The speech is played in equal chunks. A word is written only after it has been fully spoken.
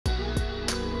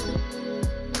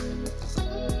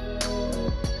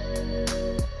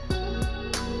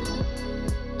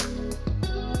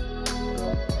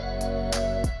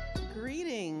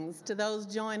to those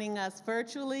joining us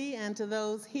virtually and to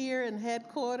those here in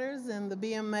headquarters in the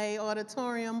BMA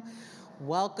auditorium.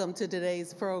 Welcome to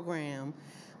today's program.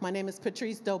 My name is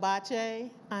Patrice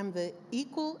Dobache. I'm the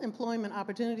Equal Employment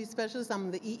Opportunity Specialist.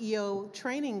 I'm the EEO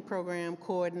Training Program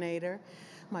Coordinator.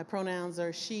 My pronouns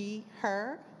are she,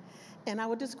 her, and I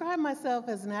would describe myself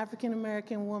as an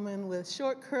African-American woman with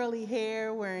short curly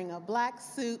hair, wearing a black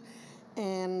suit,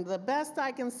 and the best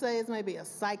I can say is maybe a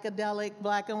psychedelic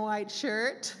black and white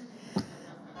shirt.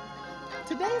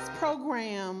 Today's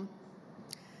program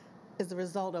is the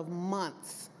result of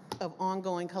months of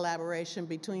ongoing collaboration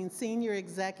between senior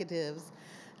executives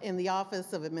in the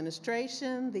Office of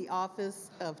Administration, the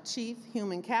Office of Chief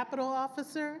Human Capital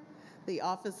Officer, the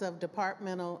Office of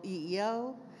Departmental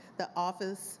EEO, the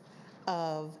Office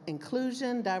of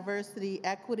Inclusion, Diversity,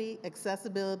 Equity,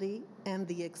 Accessibility, and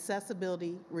the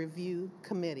Accessibility Review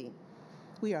Committee.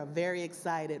 We are very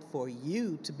excited for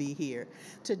you to be here,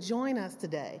 to join us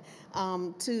today,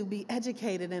 to be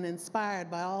educated and inspired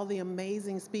by all the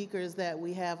amazing speakers that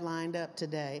we have lined up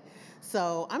today.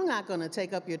 So I'm not going to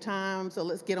take up your time, so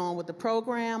let's get on with the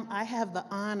program. I have the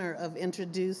honor of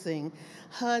introducing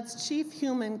HUD's Chief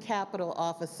Human Capital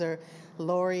Officer,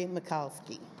 Lori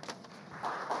Mikulski.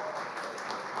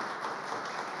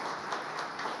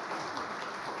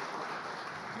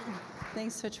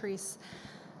 Thanks, Patrice.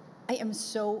 I am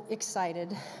so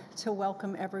excited to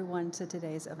welcome everyone to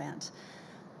today's event,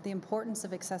 the importance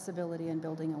of accessibility in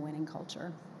building a winning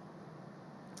culture.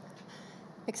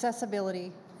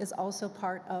 Accessibility is also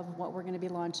part of what we're going to be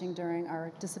launching during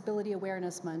our Disability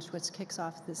Awareness Month, which kicks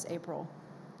off this April.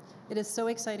 It is so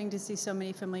exciting to see so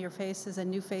many familiar faces and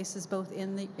new faces both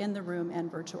in the room and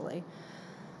virtually.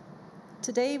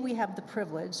 Today we have the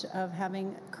privilege of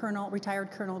having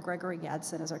retired Colonel Gregory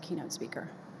Gadson as our keynote speaker.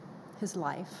 His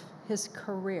life, his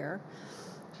career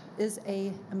is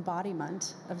an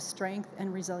embodiment of strength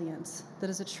and resilience that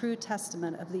is a true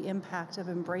testament of the impact of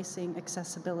embracing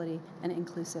accessibility and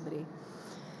inclusivity.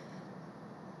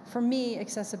 For me,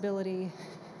 accessibility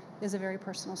is a very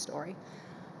personal story.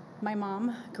 My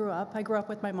mom I grew up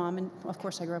with my mom, and of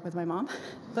course I grew up with my mom,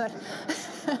 but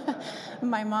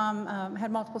my mom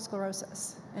had multiple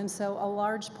sclerosis. And so a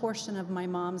large portion of my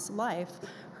mom's life,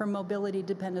 her mobility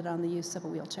depended on the use of a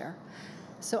wheelchair.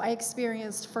 So I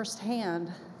experienced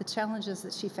firsthand the challenges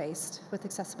that she faced with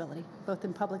accessibility, both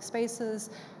in public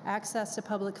spaces, access to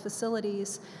public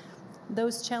facilities.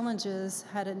 Those challenges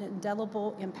had an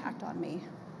indelible impact on me.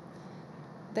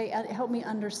 They helped me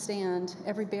understand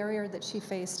every barrier that she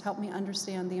faced, helped me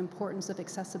understand the importance of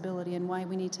accessibility and why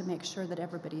we need to make sure that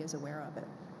everybody is aware of it.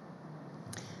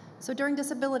 So during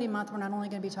Disability Month, we're not only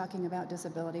going to be talking about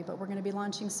disability, but we're going to be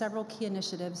launching several key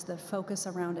initiatives that focus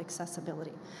around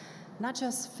accessibility, not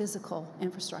just physical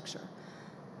infrastructure,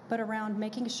 but around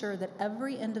making sure that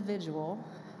every individual,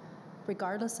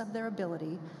 regardless of their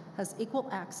ability, has equal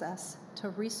access to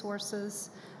resources,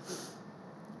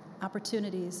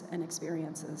 opportunities, and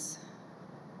experiences.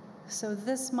 So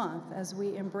this month, as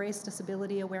we embrace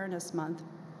Disability Awareness Month,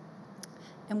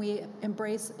 and we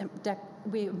embrace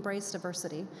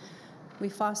diversity, we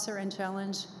foster and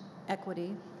challenge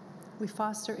equity, we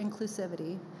foster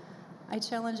inclusivity, I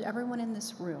challenge everyone in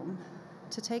this room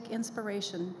to take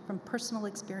inspiration from personal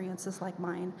experiences like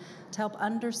mine to help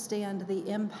understand the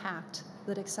impact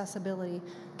that accessibility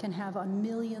can have on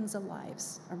millions of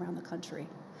lives around the country.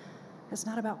 It's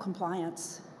not about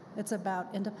compliance. It's about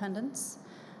independence.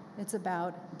 It's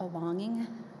about belonging,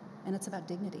 and it's about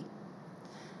dignity.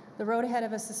 The road ahead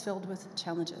of us is filled with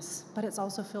challenges, but it's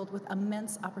also filled with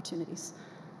immense opportunities.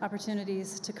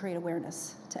 Opportunities to create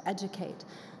awareness, to educate,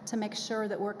 to make sure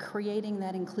that we're creating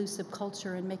that inclusive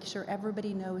culture and make sure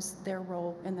everybody knows their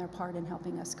role and their part in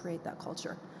helping us create that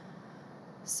culture.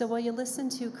 So while you listen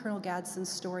to Colonel Gadson's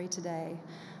story today,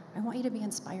 I want you to be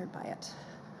inspired by it.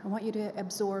 I want you to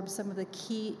absorb some of the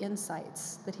key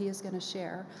insights that he is going to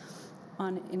share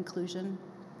on inclusion,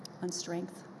 on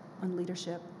strength, on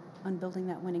leadership, on building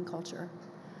that winning culture.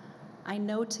 I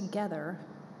know together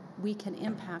we can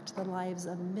impact the lives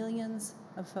of millions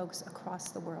of folks across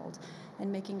the world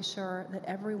and making sure that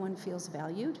everyone feels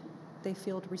valued, they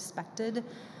feel respected,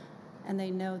 and they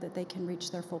know that they can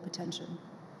reach their full potential.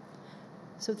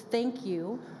 So thank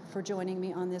you for joining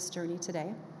me on this journey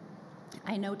today.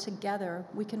 I know together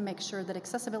we can make sure that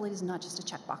accessibility is not just a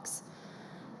checkbox,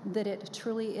 that it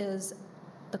truly is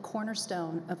the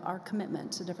cornerstone of our commitment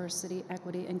to diversity,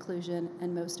 equity, inclusion,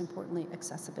 and most importantly,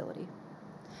 accessibility.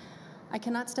 I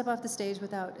cannot step off the stage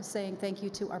without saying thank you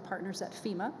to our partners at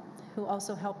FEMA, who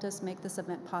also helped us make this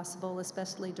event possible,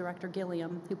 especially Director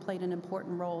Gilliam, who played an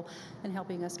important role in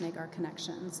helping us make our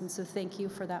connections. And so thank you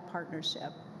for that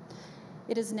partnership.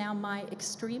 It is now my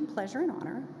extreme pleasure and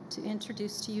honor to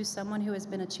introduce to you someone who has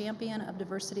been a champion of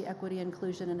diversity, equity,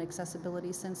 inclusion, and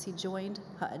accessibility since he joined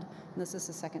HUD. And this is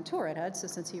his second tour at HUD, so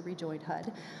since he rejoined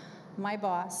HUD. My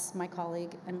boss, my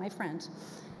colleague, and my friend,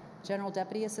 General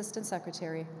Deputy Assistant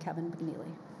Secretary Kevin McNeely.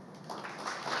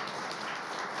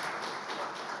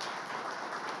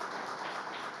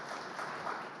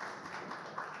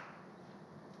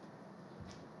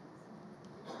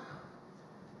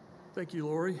 Thank you,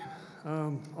 Lori.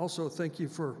 Also, thank you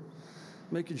for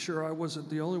making sure I wasn't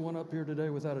the only one up here today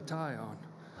without a tie on.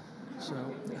 So,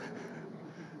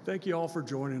 thank you all for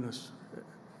joining us.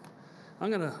 I'm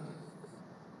going to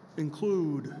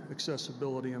include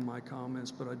accessibility in my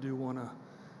comments, but I do want to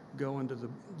go into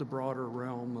the broader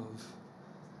realm of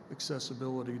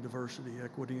accessibility, diversity,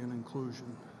 equity, and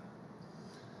inclusion.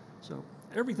 So,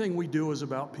 everything we do is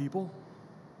about people,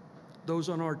 those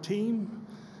on our team,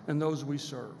 and those we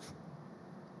serve.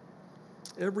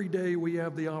 Every day we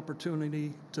have the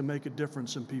opportunity to make a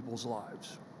difference in people's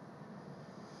lives.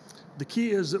 The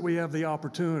key is that we have the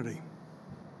opportunity.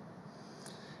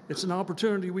 It's an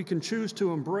opportunity we can choose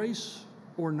to embrace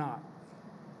or not.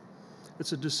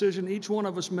 It's a decision each one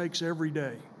of us makes every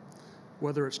day,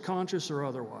 whether it's conscious or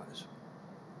otherwise.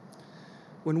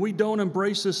 When we don't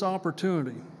embrace this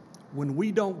opportunity, when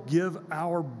we don't give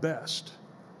our best,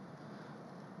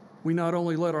 we not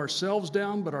only let ourselves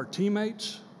down, but our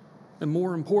teammates, and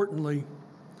more importantly,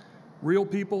 real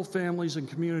people, families, and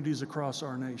communities across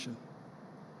our nation.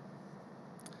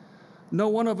 No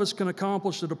one of us can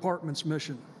accomplish the department's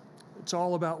mission. It's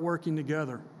all about working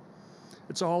together.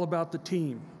 It's all about the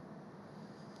team.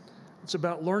 It's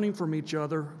about learning from each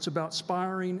other. It's about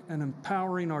inspiring and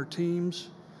empowering our teams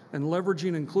and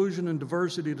leveraging inclusion and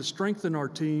diversity to strengthen our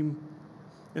team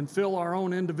and fill our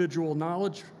own individual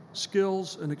knowledge,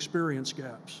 skills, and experience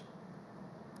gaps.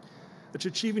 It's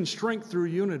achieving strength through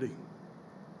unity.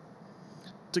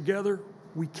 Together,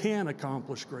 we can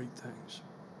accomplish great things.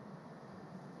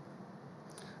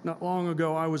 Not long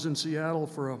ago, I was in Seattle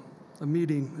for a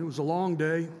meeting. It was a long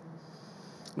day,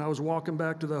 and I was walking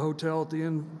back to the hotel at the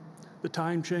end. The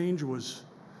time change was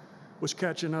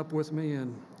catching up with me,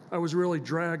 and I was really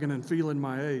dragging and feeling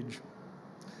my age.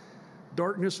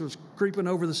 Darkness was creeping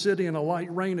over the city, and a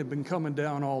light rain had been coming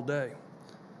down all day.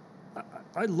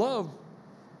 I love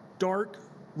dark,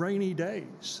 rainy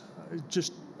days.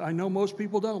 I know most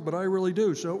people don't, but I really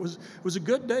do. So it was a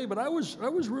good day, but I was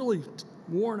really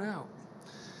worn out.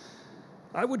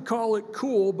 I would call it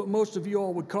cool, but most of you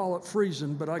all would call it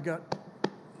freezing, but I got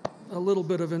a little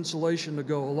bit of insulation to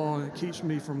go along. It keeps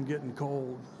me from getting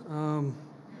cold.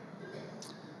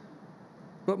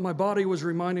 But my body was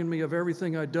reminding me of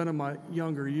everything I'd done in my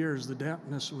younger years. The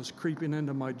dampness was creeping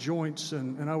into my joints,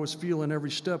 and I was feeling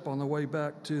every step on the way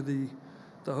back to the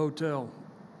hotel.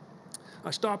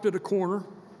 I stopped at a corner,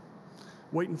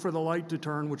 waiting for the light to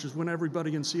turn, which is when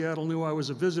everybody in Seattle knew I was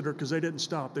a visitor because they didn't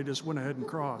stop. They just went ahead and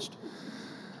crossed.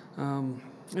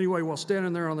 Anyway, while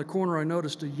standing there on the corner, I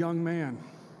noticed a young man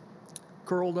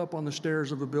curled up on the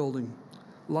stairs of a building,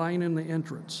 lying in the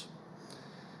entrance.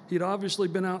 He'd obviously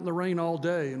been out in the rain all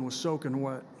day and was soaking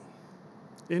wet,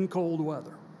 in cold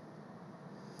weather.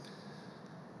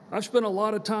 I've spent a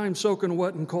lot of time soaking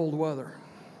wet in cold weather,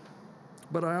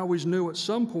 but I always knew at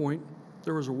some point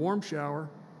there was a warm shower,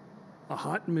 a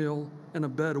hot meal, and a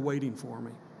bed waiting for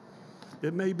me.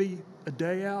 It may be a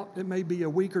day out, it may be a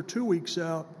week or 2 weeks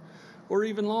out, or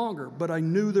even longer, but I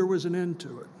knew there was an end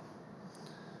to it.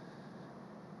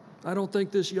 I don't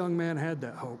think this young man had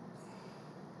that hope.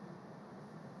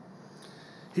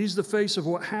 He's the face of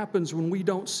what happens when we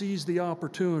don't seize the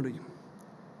opportunity,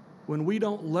 when we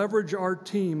don't leverage our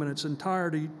team in its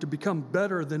entirety to become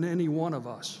better than any one of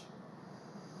us.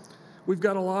 We've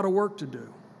got a lot of work to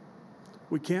do.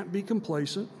 We can't be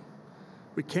complacent.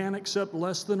 We can't accept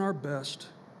less than our best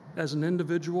as an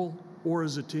individual or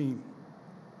as a team.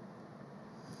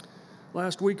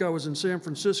 Last week I was in San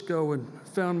Francisco and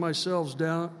found myself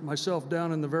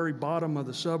down in the very bottom of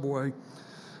the subway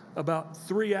about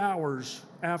 3 hours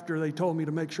after they told me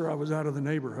to make sure I was out of the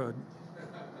neighborhood.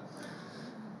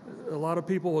 A lot of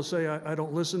people will say I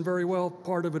don't listen very well.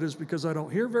 Part of it is because I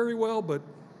don't hear very well, but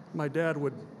my dad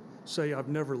would say I've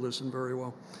never listened very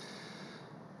well.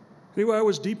 Anyway, I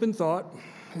was deep in thought,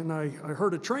 and I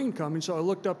heard a train coming, so I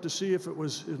looked up to see if it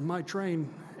was my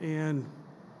train, and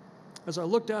as I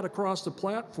looked out across the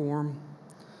platform,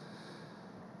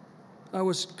 I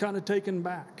was kind of taken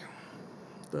back.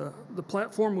 The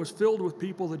platform was filled with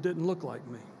people that didn't look like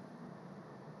me.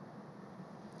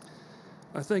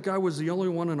 I think I was the only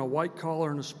one in a white collar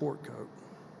and a sport coat.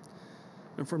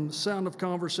 And from the sound of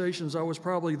conversations, I was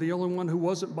probably the only one who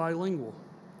wasn't bilingual.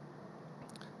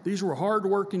 These were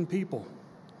hard-working people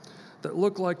that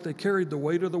looked like they carried the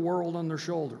weight of the world on their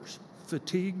shoulders,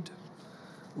 fatigued,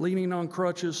 leaning on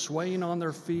crutches, swaying on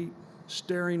their feet,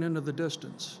 staring into the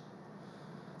distance.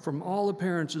 From all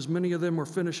appearances, many of them were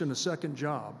finishing a second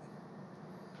job.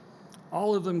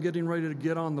 All of them getting ready to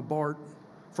get on the BART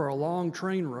for a long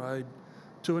train ride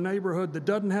to a neighborhood that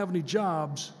doesn't have any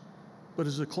jobs, but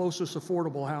is the closest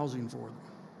affordable housing for them.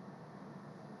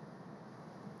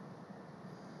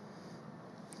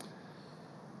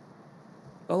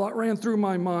 A lot ran through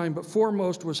my mind, but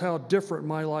foremost was how different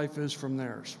my life is from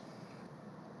theirs.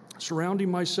 Surrounding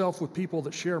myself with people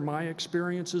that share my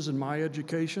experiences and my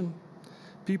education,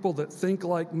 people that think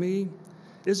like me,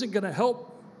 isn't going to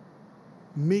help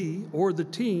me or the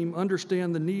team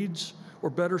understand the needs or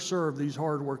better serve these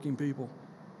hardworking people.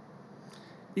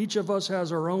 Each of us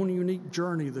has our own unique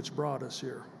journey that's brought us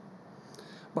here.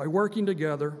 By working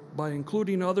together, by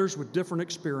including others with different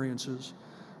experiences,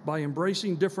 by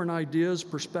embracing different ideas,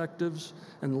 perspectives,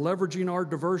 and leveraging our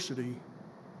diversity,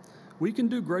 we can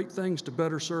do great things to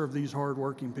better serve these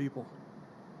hardworking people.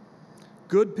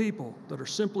 Good people that are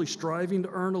simply striving to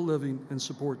earn a living and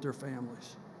support their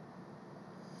families.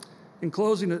 In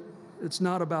closing, it's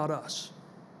not about us.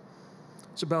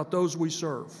 It's about those we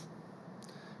serve.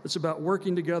 It's about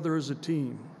working together as a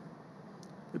team.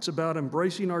 It's about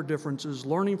embracing our differences,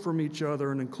 learning from each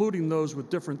other, and including those with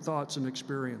different thoughts and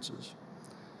experiences.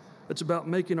 It's about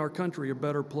making our country a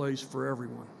better place for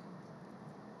everyone.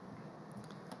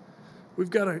 We've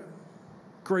got a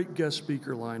great guest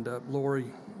speaker lined up. Lori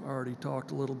already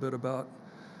talked a little bit about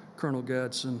Colonel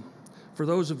Gadson. For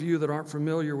those of you that aren't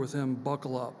familiar with him,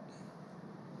 buckle up.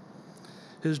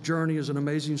 His journey is an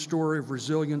amazing story of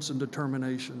resilience and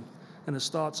determination, and his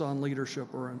thoughts on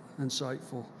leadership are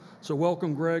insightful. So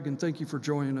welcome, Greg, and thank you for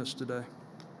joining us today.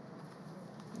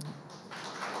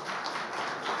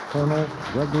 Colonel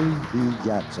Gregory B.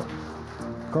 Gadson.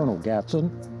 Colonel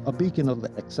Gadson, a beacon of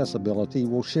accessibility,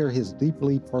 will share his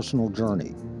deeply personal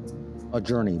journey, a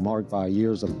journey marked by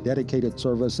years of dedicated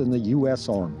service in the U.S.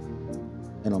 Army,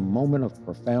 in a moment of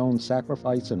profound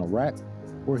sacrifice in Iraq,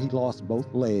 where he lost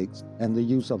both legs and the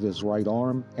use of his right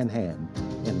arm and hand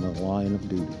in the line of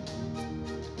duty.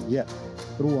 Yet,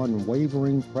 through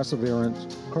unwavering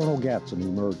perseverance, Colonel Gadson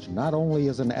emerged not only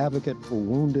as an advocate for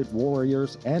wounded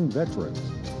warriors and veterans,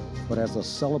 but as a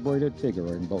celebrated figure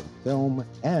in both film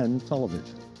and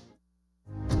television.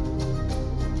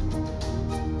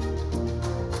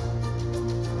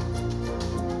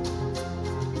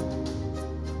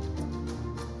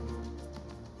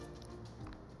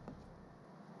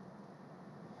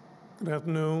 Good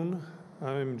afternoon.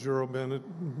 I'm Gerald Bennett,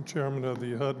 chairman of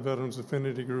the HUD Veterans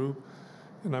Affinity Group,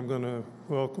 and I'm going to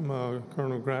welcome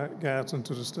Colonel Gadson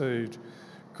to the stage.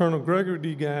 Colonel Gregory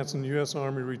D. Gadson, U.S.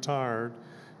 Army retired,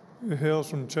 hails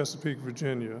from Chesapeake,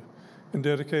 Virginia, and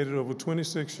dedicated over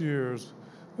 26 years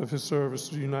of his service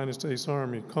to the United States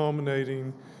Army,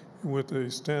 culminating with a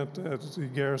stint as the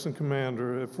garrison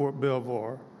commander at Fort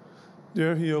Belvoir.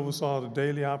 There he oversaw the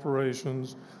daily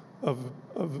operations of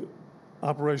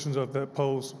that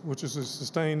post, which is a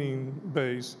sustaining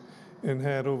base, and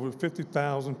had over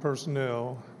 50,000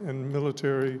 personnel and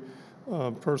military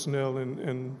personnel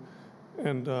and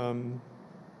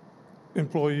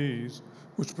employees,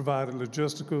 which provided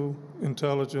logistical,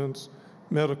 intelligence,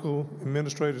 medical,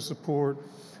 administrative support,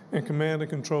 and command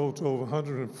and control to over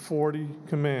 140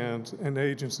 commands and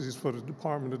agencies for the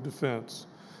Department of Defense.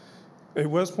 A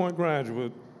West Point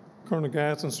graduate, Colonel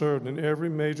Gadson served in every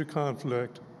major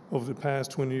conflict over the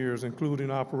past 20 years,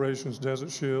 including Operations Desert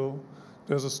Shield,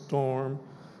 Desert Storm,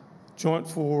 Joint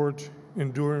Forge,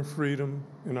 Enduring Freedom,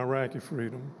 and Iraqi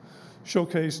Freedom,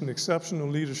 showcasing exceptional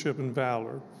leadership and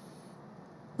valor.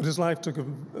 But his life took a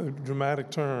dramatic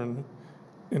turn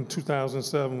in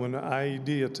 2007 when the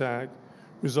IED attack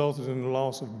resulted in the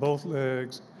loss of both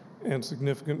legs and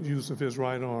significant use of his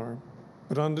right arm.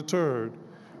 But undeterred,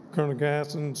 Colonel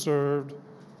Gadson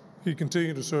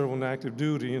continued to serve on active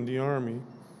duty in the Army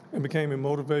and became a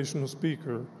motivational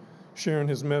speaker, sharing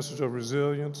his message of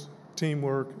resilience,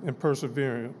 teamwork, and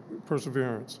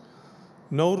perseverance.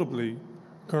 Notably,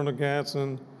 Colonel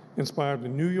Gadson inspired the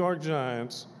New York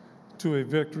Giants to a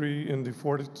victory in the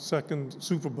 42nd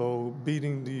Super Bowl,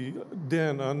 beating the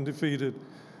then undefeated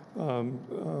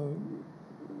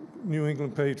New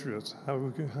England Patriots.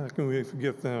 How can we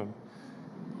forget them?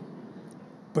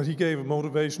 But he gave a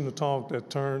motivational talk that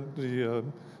turned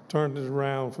it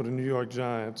around for the New York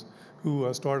Giants,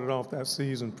 who started off that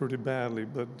season pretty badly.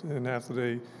 And after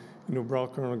they,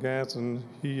 brought Colonel Gadson,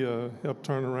 he helped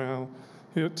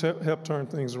turn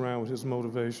things around with his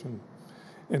motivation.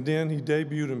 And then he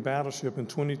debuted in Battleship in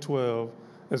 2012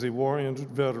 as a war-injured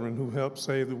veteran who helped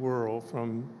save the world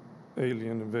from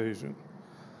alien invasion.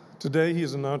 Today, he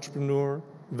is an entrepreneur,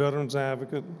 veterans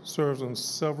advocate, serves on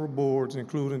several boards,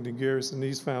 including the Gary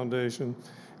Sinise Foundation,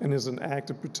 and is an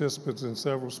active participant in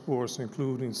several sports,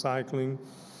 including cycling,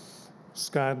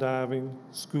 skydiving,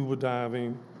 scuba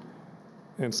diving,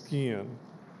 and skiing.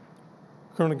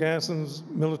 Colonel Gadson's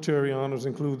military honors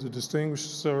include the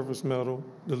Distinguished Service Medal,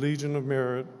 the Legion of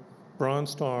Merit, Bronze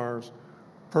Stars,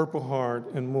 Purple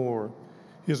Heart, and more.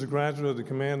 He is a graduate of the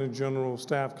Commanding General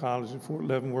Staff College at Fort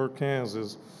Leavenworth,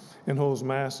 Kansas, and holds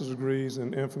master's degrees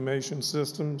in information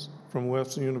systems from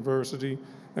Webster University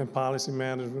and policy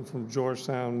management from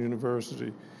Georgetown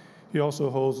University. He also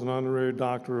holds an honorary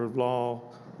doctorate of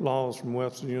laws from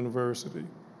Webster University.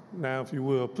 Now, if you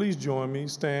will, please join me,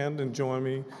 stand and join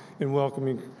me in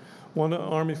welcoming one of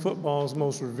Army football's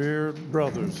most revered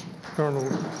brothers, Colonel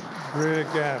Greg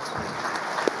Gadson.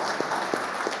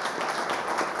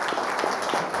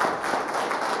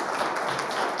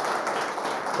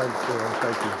 Thanks, Darren.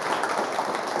 Thank you.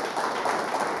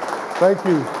 Thank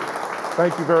you.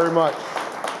 Thank you very much.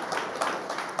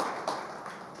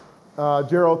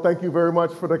 Gerald, thank you very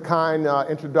much for the kind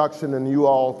introduction, and you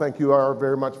all, thank you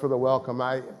very much for the welcome.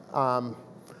 I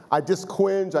just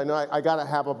cringe. I know I got to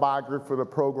have a biography for the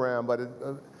program, but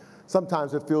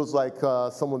sometimes it feels like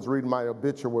someone's reading my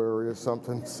obituary or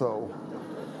something, so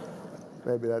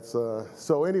maybe that's,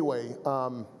 so anyway,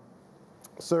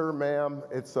 sir, ma'am,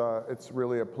 it's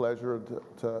really a pleasure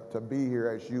to be here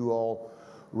as you all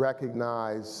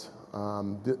recognize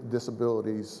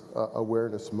Disabilities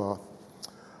Awareness Month.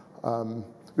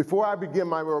 Before I begin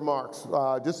my remarks,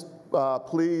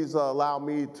 please allow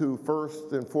me to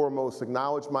first and foremost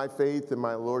acknowledge my faith in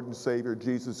my Lord and Savior,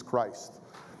 Jesus Christ.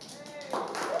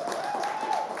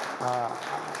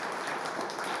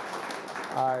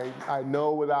 I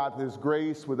know without His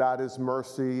grace, without His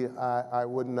mercy, I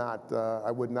would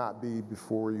not be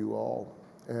before you all.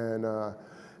 And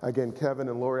again, Kevin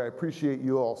and Lori, I appreciate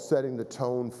you all setting the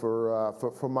tone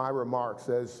for my remarks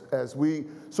as we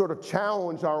sort of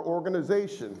challenge our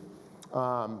organization.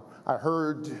 I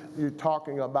heard you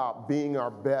talking about being our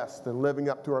best and living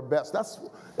up to our best. That's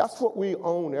what we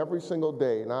own every single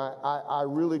day, and I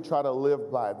really try to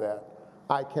live by that.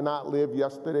 I cannot live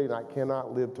yesterday, and I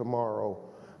cannot live tomorrow.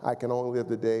 I can only live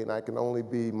today, and I can only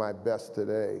be my best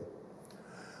today.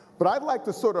 But I'd like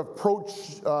to sort of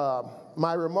approach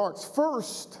my remarks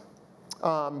first,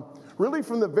 really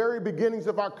from the very beginnings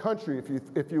of our country,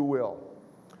 if you will.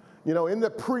 You know, in the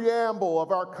preamble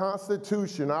of our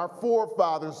Constitution, our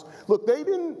forefathers, look, they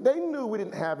knew we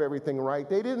didn't have everything right.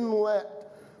 They didn't let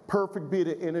perfect be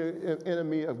the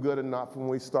enemy of good enough when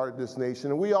we started this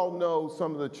nation. And we all know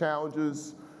some of the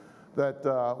challenges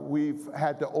that we've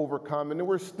had to overcome, and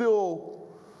we're still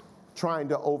trying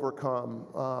to overcome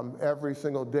every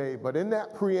single day. But in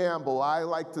that preamble, I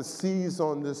like to seize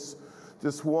on this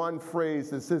one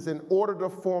phrase that says, in order to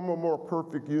form a more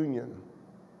perfect union.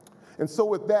 And so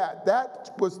with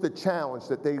that was the challenge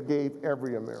that they gave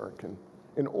every American,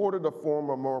 in order to form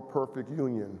a more perfect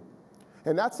union.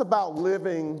 And that's about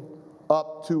living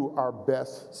up to our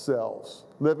best selves,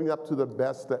 living up to the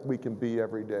best that we can be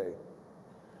every day.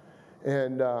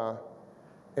 And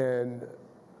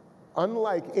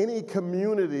unlike any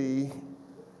community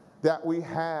that we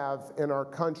have in our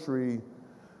country,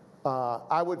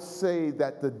 I would say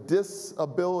that the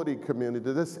disability community,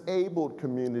 the disabled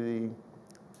community,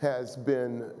 has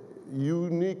been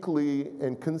uniquely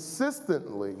and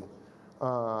consistently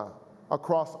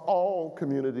across all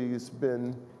communities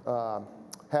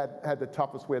had the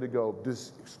toughest way to go,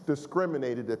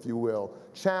 discriminated, if you will,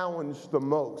 challenged the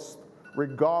most,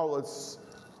 regardless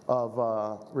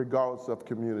of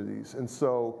communities. And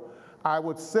so I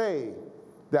would say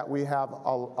that we have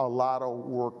a lot of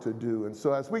work to do. And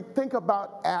so as we think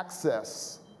about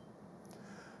access,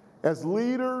 as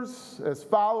leaders, as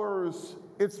followers,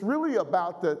 it's really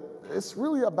about the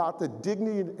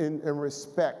dignity and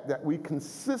respect that we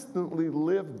consistently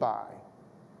live by.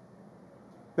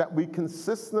 That we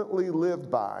consistently live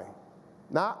by,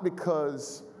 not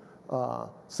because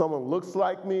someone looks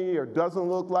like me or doesn't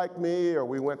look like me, or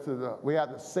we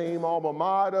have the same alma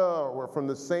mater, or we're from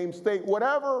the same state.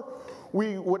 Whatever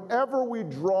we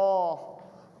draw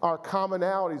our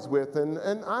commonalities with, and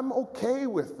I'm okay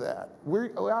with that. We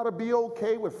ought to be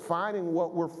okay with finding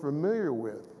what we're familiar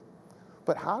with.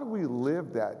 But how do we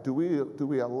live that? Do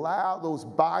we allow those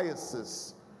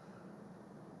biases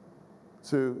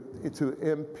to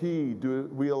impede? Do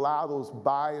we allow those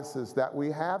biases that we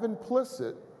have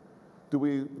implicit? Do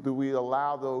we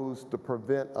allow those to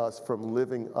prevent us from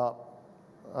living up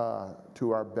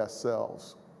to our best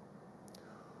selves?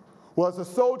 Well, as a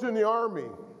soldier in the Army,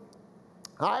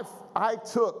 I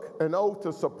took an oath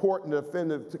to support and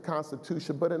defend the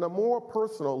Constitution, but in a more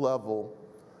personal level,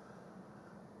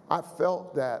 I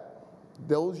felt that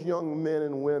those young men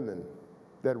and women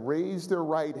that raised their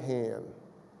right hand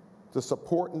to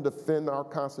support and defend our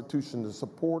Constitution, to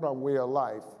support our way of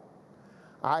life,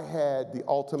 I had the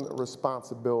ultimate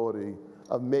responsibility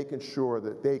of making sure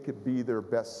that they could be their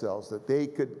best selves, that they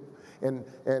could, and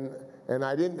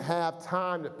I didn't have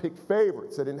time to pick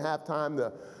favorites. I didn't have time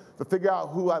to figure out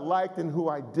who I liked and who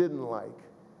I didn't like.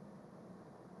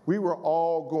 We were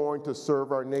all going to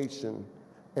serve our nation,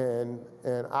 and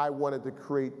I wanted to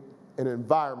create an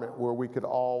environment where we could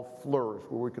all flourish,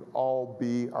 where we could all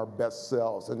be our best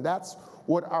selves. And that's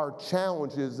what our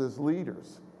challenge is as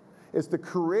leaders, is to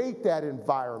create that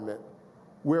environment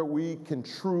where we can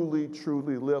truly,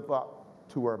 truly live up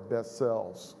to our best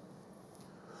selves.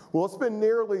 Well, it's been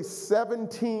nearly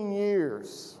 17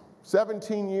 years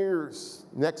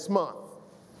next month,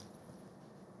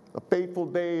 a fateful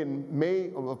day in May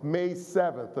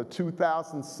 7th of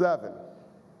 2007.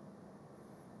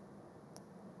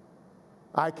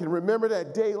 I can remember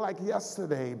that day like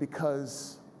yesterday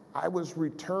because I was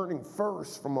returning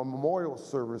first from a memorial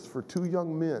service for two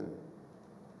young men.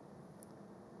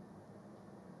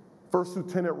 First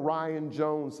Lieutenant Ryan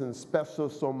Jones and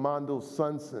Specialist Armando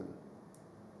Sunson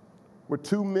were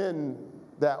two men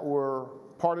that were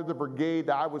part of the brigade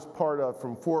that I was part of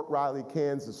from Fort Riley,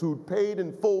 Kansas, who'd paid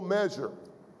in full measure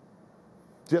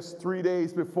just 3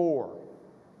 days before.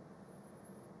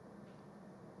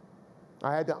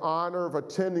 I had the honor of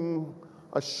attending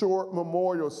a short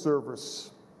memorial service.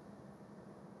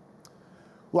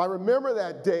 Well, I remember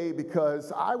that day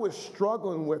because I was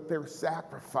struggling with their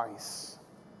sacrifice,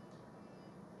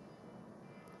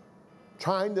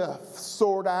 trying to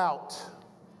sort out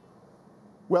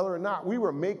whether or not we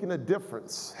were making a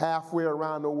difference halfway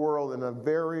around the world in a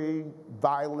very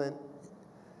violent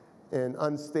and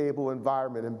unstable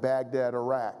environment in Baghdad,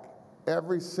 Iraq.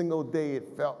 Every single day it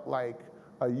felt like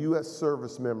a U.S.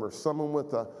 service member, someone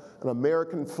with an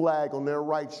American flag on their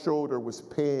right shoulder, was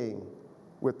paying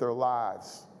with their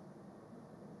lives.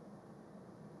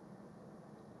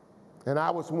 And I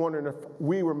was wondering if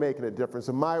we were making a difference,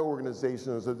 and my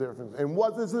organization was a difference, and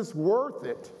was this worth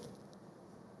it?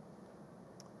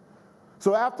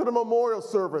 So after the memorial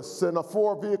service and a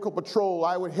 4-vehicle patrol,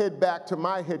 I would head back to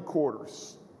my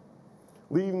headquarters,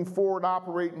 leaving Forward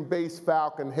Operating Base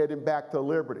Falcon, heading back to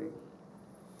Liberty.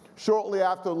 Shortly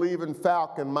after leaving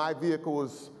Falcon, my vehicle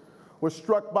was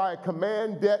struck by a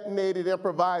command-detonated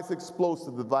improvised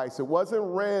explosive device. It wasn't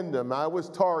random, I was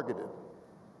targeted.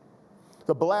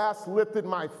 The blast lifted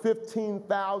my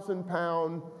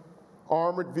 15,000-pound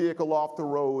armored vehicle off the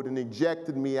road and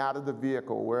ejected me out of the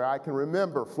vehicle, where I can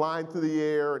remember flying through the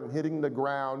air and hitting the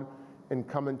ground and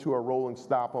coming to a rolling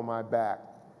stop on my back.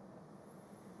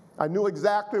 I knew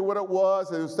exactly what it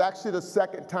was. It was actually the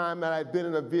second time that I'd been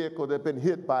in a vehicle that had been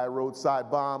hit by a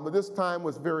roadside bomb, but this time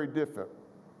was very different.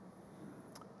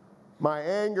 My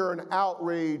anger and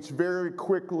outrage very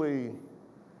quickly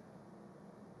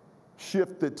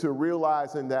shifted to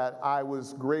realizing that I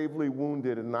was gravely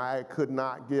wounded and I could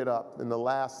not get up. And the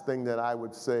last thing that I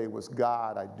would say was,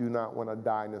 God, I do not want to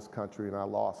die in this country, and I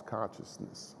lost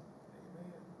consciousness.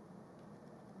 Amen.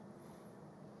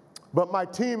 But my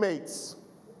teammates,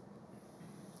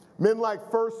 men like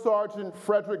First Sergeant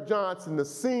Frederick Johnson, the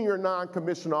senior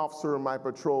non-commissioned officer in my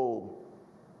patrol,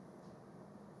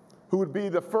 who would be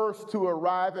the first to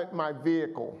arrive at my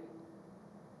vehicle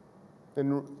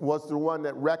and was the one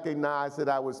that recognized that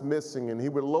I was missing, and he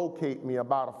would locate me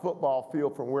about a football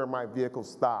field from where my vehicle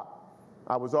stopped.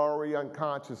 I was already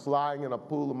unconscious, lying in a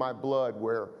pool of my blood,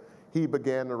 where he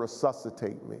began to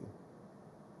resuscitate me.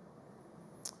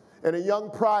 And a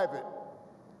young private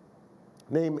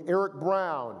named Eric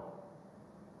Brown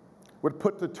would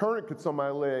put the tourniquets on my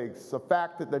legs, a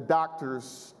fact that the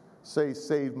doctors say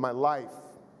saved my life.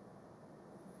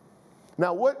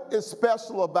 Now, what is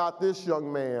special about this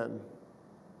young man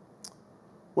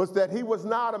was that he was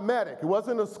not a medic. He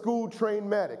wasn't a school-trained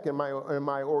medic in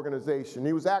my organization.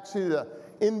 He was actually the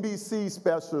NBC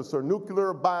specialist, or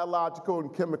nuclear, biological,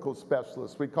 and chemical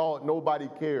specialist. We call it nobody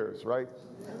cares, right?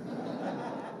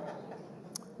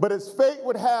 But as fate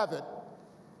would have it,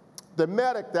 the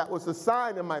medic that was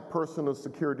assigned in my personal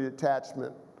security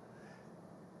detachment,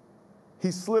 he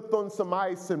slipped on some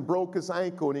ice and broke his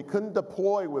ankle, and he couldn't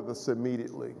deploy with us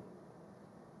immediately.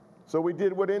 So we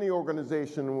did what any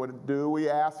organization would do. We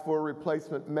asked for a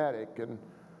replacement medic, and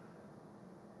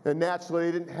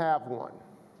naturally they didn't have one.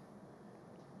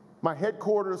 My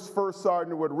headquarters first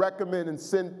sergeant would recommend and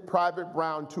send Private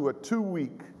Brown to a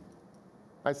 2-week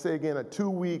I say again, a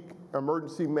 2-week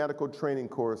emergency medical training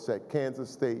course at Kansas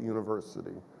State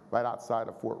University, right outside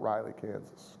of Fort Riley,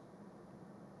 Kansas.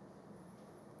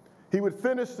 He would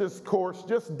finish this course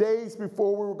just days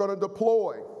before we were going to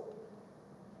deploy.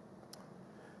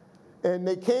 And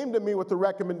they came to me with the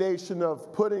recommendation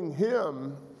of putting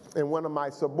him in one of my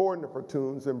subordinate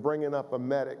platoons and bringing up a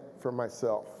medic for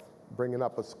myself, bringing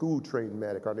up a school-trained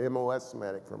medic or an MOS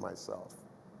medic for myself.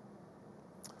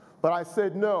 But I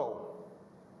said no.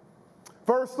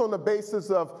 First, on the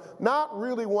basis of not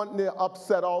really wanting to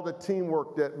upset all the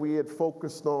teamwork that we had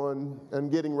focused on and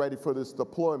getting ready for this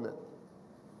deployment.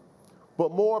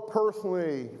 But more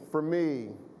personally for me,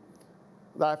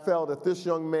 I felt if this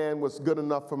young man was good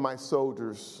enough for my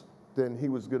soldiers, then he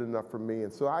was good enough for me.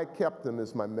 And so I kept him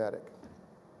as my medic.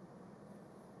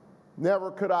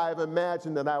 Never could I have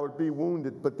imagined that I would be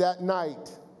wounded, but that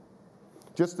night,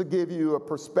 just to give you a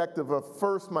perspective of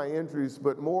first my injuries,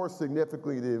 but more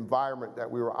significantly the environment that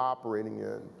we were operating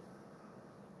in.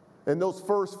 In those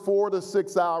first 4 to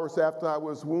 6 hours after I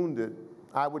was wounded,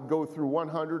 I would go through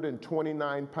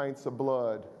 129 pints of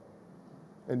blood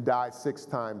and die 6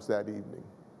 times that evening.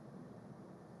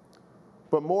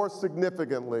 But more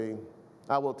significantly,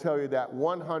 I will tell you that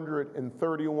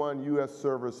 131 U.S.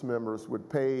 service members would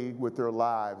pay with their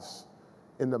lives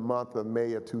in the month of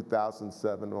May of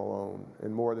 2007 alone,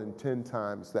 and more than 10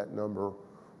 times that number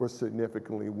were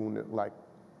significantly wounded like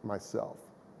myself.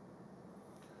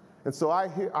 And so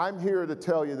I'm here to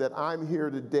tell you that I'm here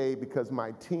today because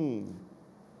my team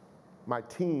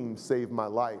saved my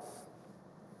life.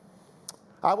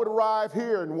 I would arrive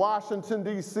here in Washington,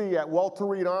 D.C. at Walter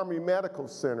Reed Army Medical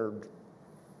Center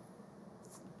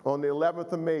on the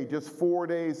 11th of May, just 4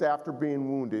 days after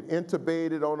being wounded,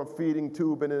 intubated on a feeding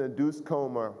tube in an induced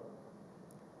coma,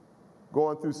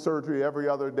 going through surgery every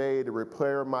other day to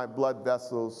repair my blood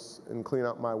vessels and clean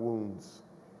up my wounds.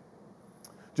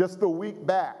 Just a week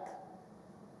back,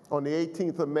 on the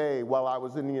 18th of May, while I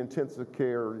was in the intensive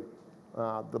care,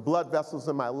 the blood vessels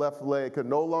in my left leg could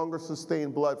no longer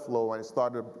sustain blood flow, and I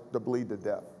started to bleed to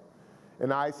death. An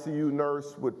ICU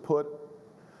nurse would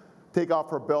take off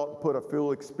her belt and put a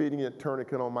field expedient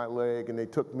tourniquet on my leg, and they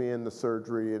took me into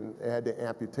surgery and had to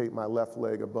amputate my left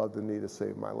leg above the knee to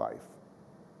save my life.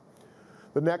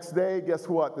 The next day, guess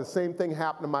what? The same thing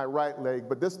happened to my right leg,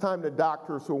 but this time the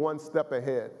doctors were one step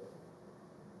ahead.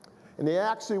 And they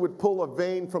actually would pull a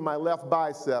vein from my left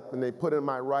bicep and they put it in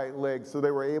my right leg, so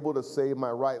they were able to save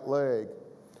my right leg.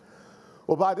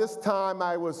 Well, by this time,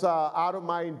 I was out of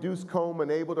my induced coma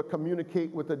and able to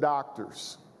communicate with the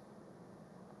doctors.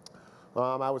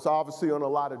 I was obviously on a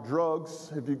lot of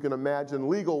drugs, if you can imagine,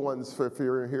 legal ones if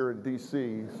you're here in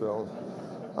D.C.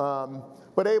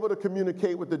 But able to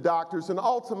communicate with the doctors, and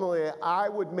ultimately, I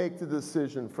would make the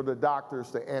decision for the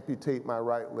doctors to amputate my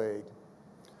right leg.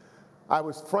 I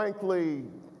was frankly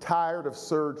tired of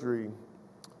surgery,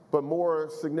 but more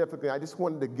significantly, I just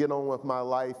wanted to get on with my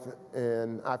life,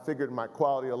 and I figured my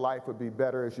quality of life would be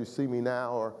better as you see me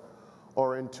now,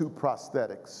 or in 2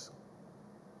 prosthetics.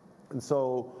 And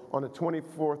so on the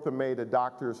 24th of May, the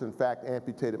doctors, in fact,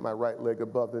 amputated my right leg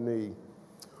above the knee.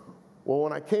 Well,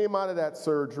 when I came out of that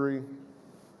surgery,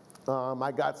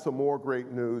 I got some more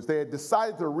great news. They had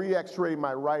decided to re-x-ray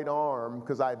my right arm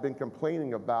because I had been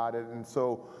complaining about it. And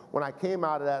so when I came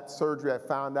out of that surgery, I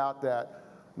found out that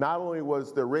not only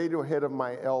was the radial head of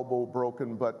my elbow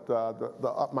broken, but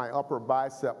my upper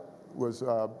bicep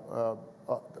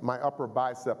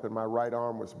in my right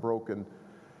arm was broken.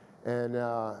 And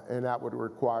that would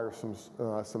require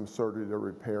some surgery to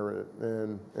repair it.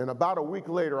 And about a week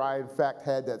later, I in fact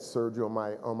had that surgery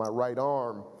on my right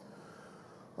arm.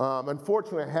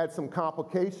 Unfortunately, I had some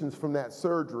complications from that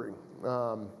surgery.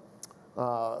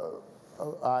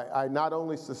 I not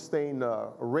only sustained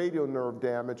a radial nerve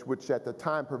damage, which at the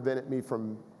time prevented me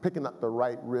from picking up the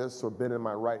right wrist or bending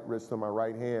my right wrist or my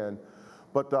right hand,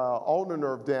 but ulnar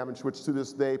nerve damage, which to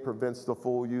this day prevents the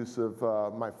full use of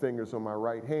my fingers on my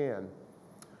right hand.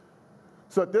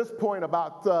 So at this point,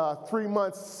 about 3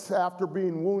 months after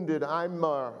being wounded,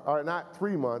 or not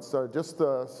 3 months, just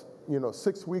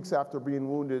 6 weeks after being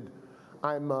wounded,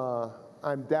 I'm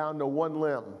down to one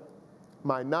limb.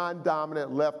 My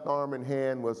non-dominant left arm and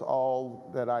hand was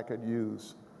all that I could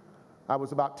use. I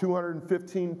was about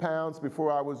 215 pounds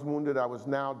before I was wounded. I was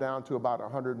now down to about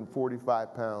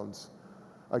 145 pounds.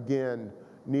 Again,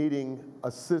 needing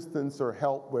assistance or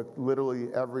help with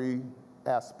literally every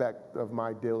aspect of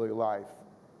my daily life.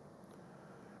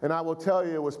 And I will tell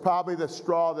you, it was probably the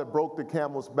straw that broke the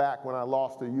camel's back when I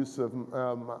lost the use of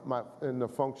the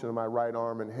function of my right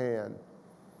arm and hand.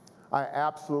 I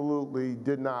absolutely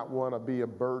did not want to be a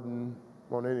burden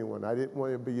on anyone. I didn't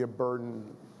want to be a burden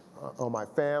on my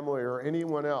family or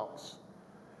anyone else.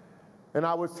 And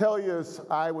I would tell you,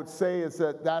 I would say is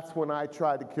that that's when I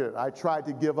tried to quit. I tried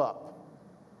to give up.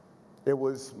 It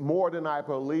was more than I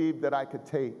believed that I could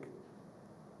take.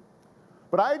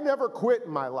 But I never quit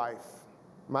in my life.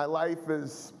 My life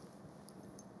has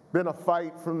been a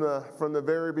fight from the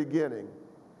very beginning.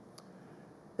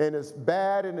 And as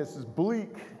bad and as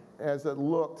bleak as it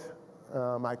looked,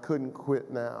 I couldn't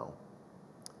quit now.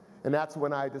 And that's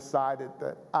when I decided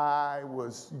that I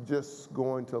was just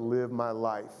going to live my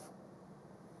life.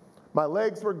 My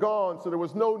legs were gone, so there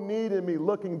was no need in me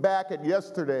looking back at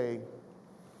yesterday.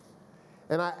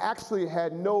 And I actually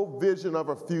had no vision of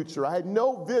a future. I had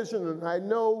no vision and I had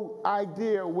no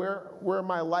idea where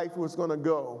my life was going to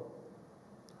go.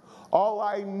 All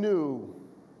I knew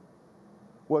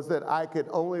was that I could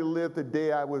only live the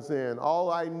day I was in.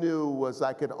 All I knew was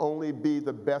I could only be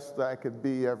the best that I could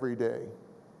be every day.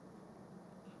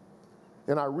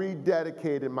 And I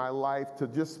rededicated my life to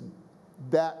just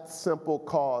that simple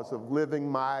cause of living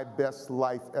my best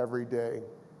life every day.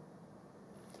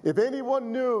 If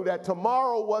anyone knew that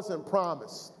tomorrow wasn't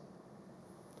promised,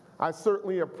 I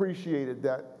certainly appreciated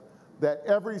that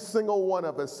every single one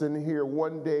of us in here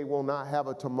one day will not have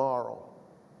a tomorrow.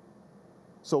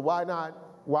 So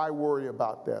why worry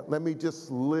about that? Let me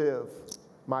just live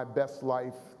my best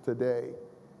life today.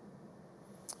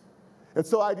 And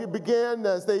so I began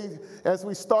as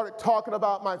we started talking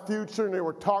about my future, and they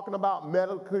were talking about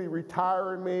medically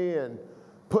retiring me and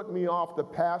putting me off the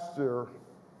pasture.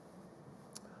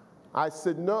 I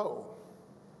said no.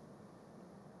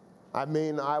 I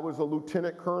mean, I was a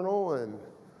lieutenant colonel, and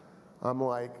I'm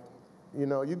like, you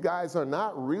know, you guys are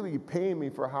not really paying me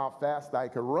for how fast I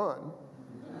could run.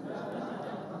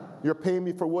 You're paying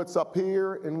me for what's up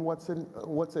here and what's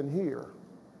in here.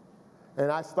 And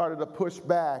I started to push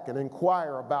back and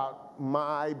inquire about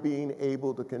my being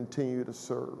able to continue to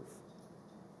serve.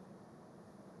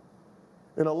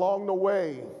 And along the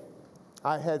way,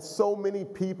 I had so many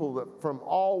people that from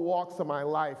all walks of my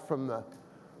life, from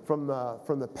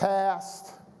the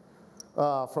past,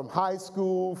 from high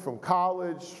school, from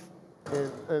college,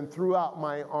 and throughout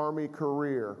my Army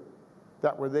career,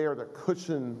 that were there to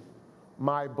cushion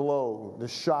my blow, the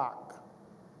shock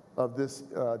of this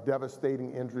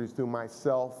devastating injuries to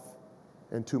myself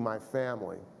and to my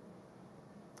family.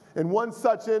 And one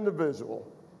such individual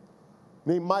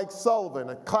named Mike Sullivan,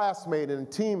 a classmate and a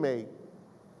teammate,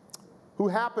 who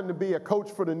happened to be a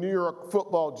coach for the New York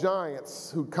Football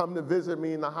Giants, who come to visit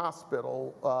me in the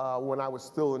hospital when I was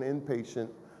still an inpatient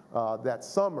that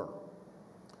summer.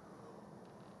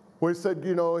 Well, he said,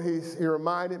 you know, he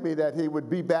reminded me that he would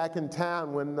be back in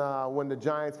town when the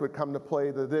Giants would come to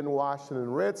play the then Washington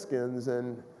Redskins,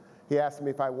 and he asked me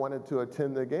if I wanted to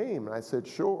attend the game, and I said,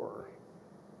 sure.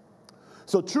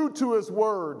 So true to his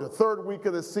word, the third week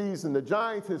of the season, the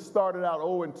Giants had started out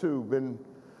 0-2,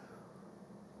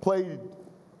 played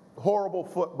horrible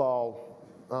football,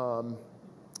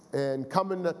 and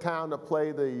coming to town to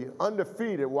play the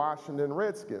undefeated Washington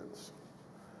Redskins.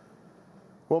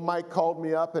 Well, Mike called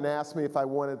me up and asked me if I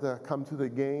wanted to come to the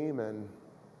game, and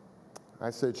I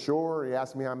said sure. He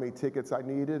asked me how many tickets I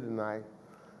needed, and I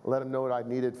let him know that I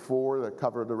needed 4 to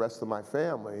cover the rest of my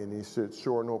family, and he said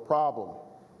sure, no problem.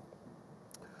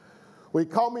 Well, he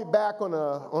called me back on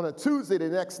a Tuesday the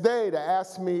next day to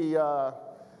ask me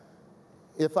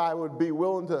if I would be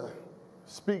willing to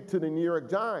speak to the New York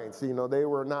Giants. You know, they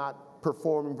were not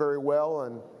performing very well,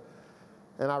 and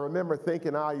I remember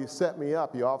thinking, you set me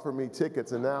up. You offered me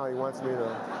tickets, and now he wants me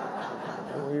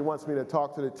to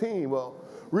talk to the team. Well,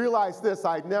 realize this,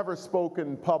 I'd never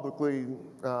spoken publicly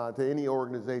to any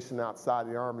organization outside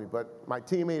the Army, but my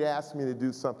teammate asked me to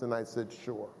do something, I said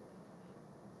sure.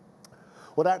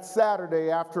 Well, that Saturday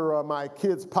after my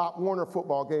kids' Pop Warner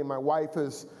football game, my wife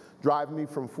is driving me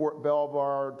from Fort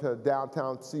Belvoir to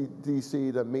downtown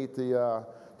D.C. to meet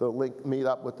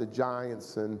up with the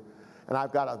Giants, and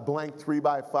I've got a blank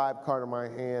 3x5 card in my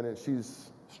hand, and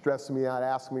she's stressing me out,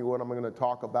 asking me what I'm going to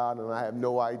talk about, and I have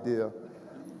no idea.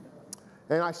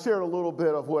 And I shared a little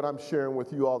bit of what I'm sharing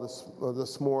with you all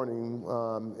this morning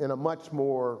in a much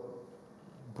more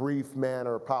brief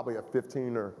manner, probably a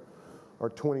 15 or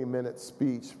 20-minute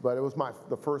speech, but it was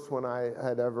the first one I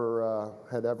had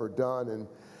ever done,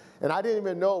 and I didn't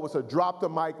even know it was a drop the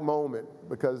mic moment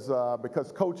because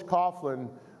Coach Coughlin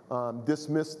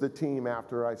dismissed the team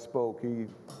after I spoke.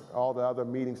 All the other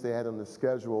meetings they had on the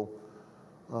schedule,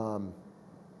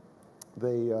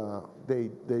 they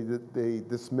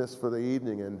dismissed for the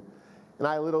evening, And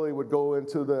I literally would go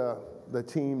into the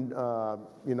team,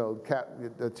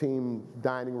 the team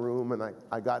dining room, and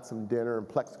I got some dinner, and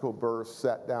Plexico Burst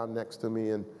sat down next to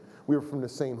me, and we were from the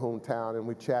same hometown, and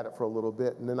we chatted for a little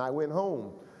bit, and then I went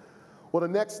home. Well, the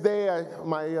next day,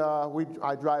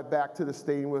 I drive back to the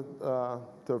stadium to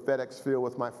FedEx Field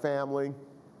with my family,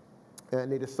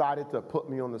 and they decided to put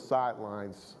me on the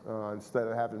sidelines instead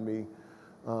of having me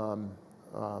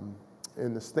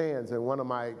in the stands. And one of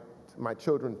my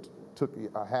children took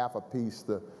a half a piece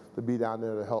to be down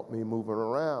there to help me moving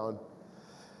around.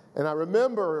 And I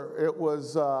remember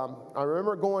I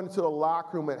remember going to the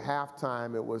locker room at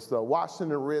halftime. It was the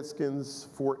Washington Redskins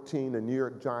 14, the New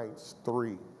York Giants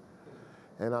 3.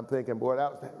 And I'm thinking, boy,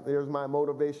 there's my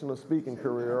motivational speaking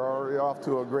career, already off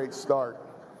to a great start.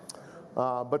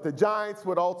 But the Giants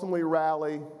would ultimately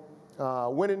rally,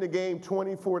 winning the game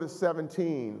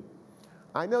 24-17.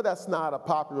 I know that's not a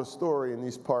popular story in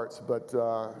these parts, but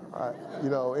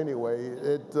anyway,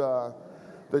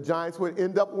 the Giants would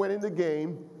end up winning the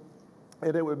game,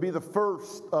 and it would be the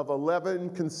first of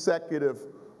 11 consecutive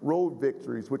road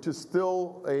victories, which is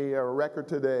still a record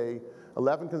today,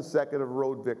 11 consecutive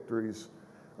road victories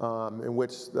in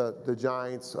which the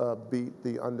Giants beat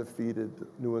the undefeated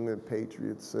New England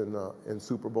Patriots in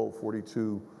Super Bowl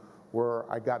 42,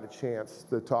 where I got a chance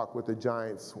to talk with the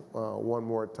Giants one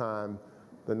more time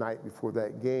the night before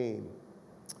that game.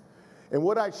 And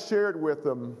what I shared with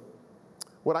them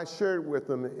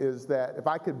is that if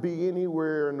I could be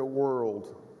anywhere in the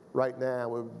world right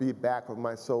now, it would be back with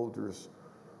my soldiers,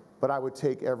 but I would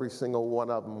take every single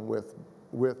one of them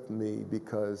with me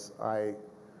because I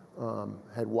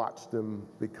had watched them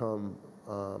become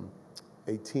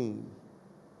a team.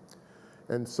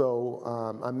 And so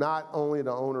I'm not only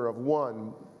the owner of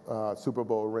one Super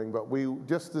Bowl ring, but we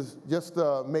just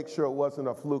to make sure it wasn't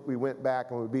a fluke, we went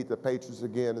back and we beat the Patriots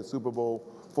again in Super Bowl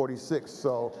 46.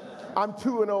 So I'm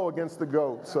 2-0 against the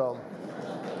GOAT. So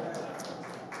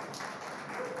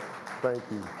thank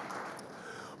you.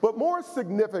 But more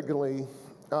significantly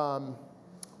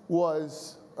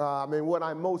what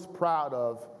I'm most proud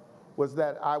of was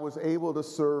that I was able to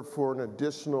serve for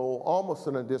almost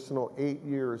an additional 8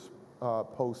 years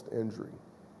post-injury.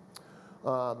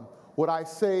 What I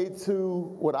say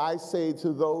to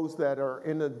those that are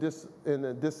in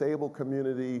the disabled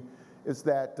community is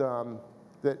that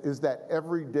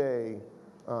every day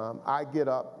I get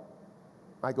up,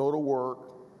 I go to work,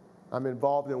 I'm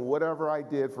involved in whatever I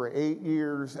did for 8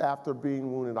 years after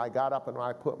being wounded. I got up and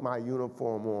I put my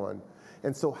uniform on.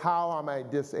 And so how am I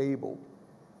disabled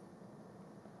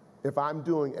if I'm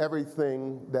doing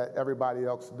everything that everybody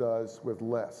else does with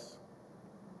less?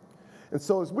 And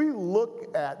so as we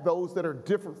look at those that are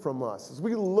different from us, as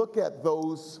we look at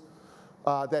those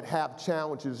that have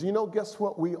challenges, guess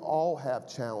what? We all have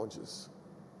challenges.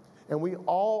 And we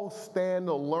all stand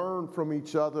to learn from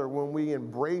each other when we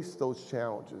embrace those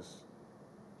challenges.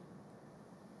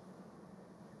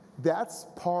 That's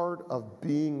part of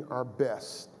being our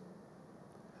best.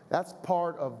 That's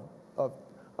part of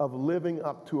living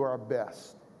up to our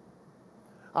best.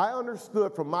 I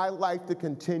understood for my life to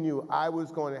continue, I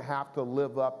was going to have to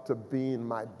live up to being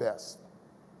my best.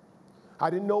 I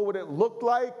didn't know what it looked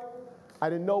like. I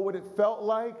didn't know what it felt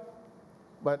like.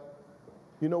 But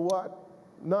you know what?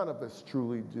 None of us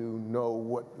truly do know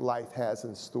what life has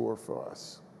in store for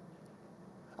us.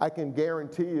 I can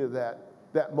guarantee you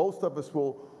that most of us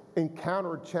will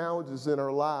encounter challenges in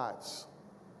our lives.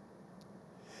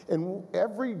 And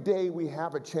every day we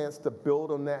have a chance to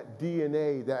build on that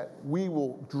DNA that we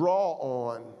will draw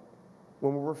on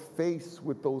when we're faced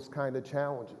with those kind of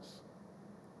challenges.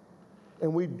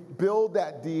 And we build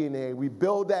that DNA, we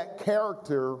build that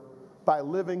character by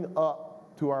living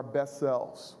up to our best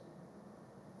selves.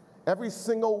 Every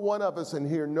single one of us in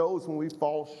here knows when we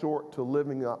fall short to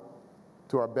living up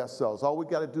to our best selves. All we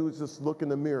got to do is just look in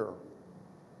the mirror.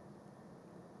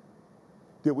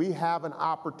 Did we have an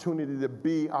opportunity to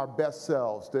be our best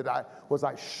selves? Was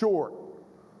I short?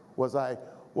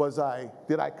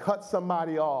 Did I cut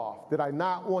somebody off? Did I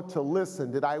not want to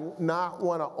listen? Did I not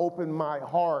want to open my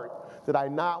heart? Did I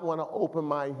not want to open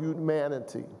my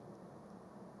humanity?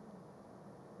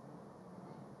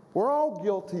 We're all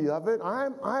guilty of it.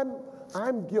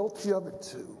 I'm guilty of it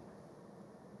too.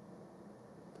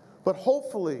 But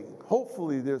hopefully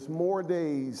there's more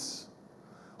days.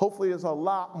 Hopefully there's a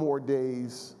lot more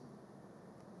days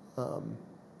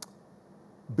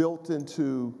built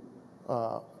into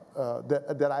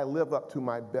that I live up to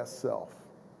my best self.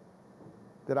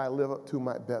 That I live up to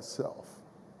my best self.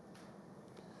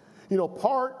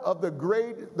 Part of the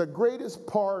greatest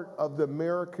part of the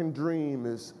American dream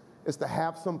is to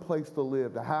have some place to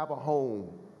live, to have a home.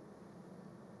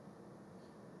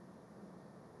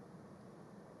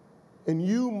 And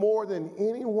you, more than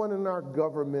anyone in our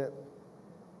government,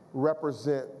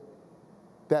 represent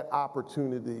that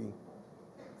opportunity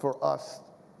for us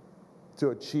to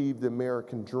achieve the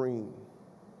American dream.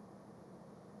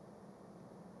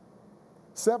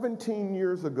 17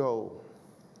 years ago,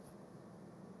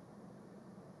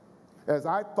 as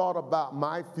I thought about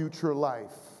my future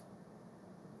life,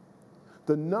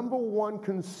 the number one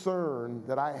concern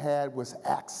that I had was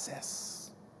access.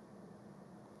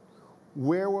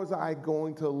 Where was I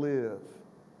going to live?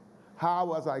 How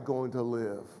was I going to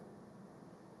live?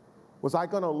 Was I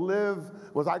going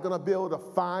to be able to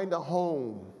find a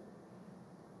home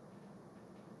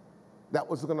that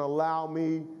was going to allow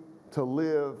me to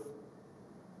live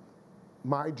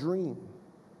my dream?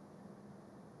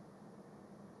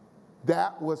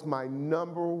 That was my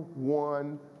number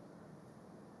one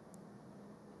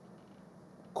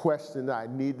question that I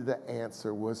needed to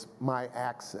answer, was my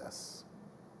access.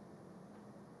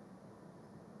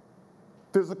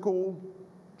 Physical,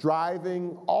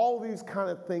 driving, all these kind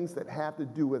of things that have to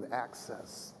do with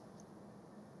access.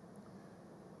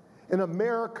 In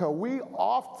America, we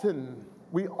often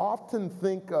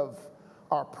think of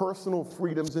our personal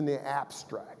freedoms in the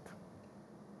abstract.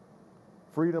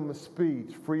 Freedom of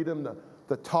speech, freedom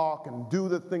to talk and do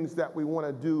the things that we want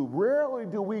to do. Rarely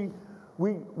do we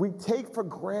take for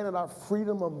granted our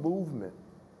freedom of movement.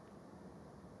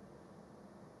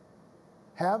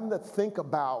 Having to think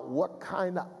about what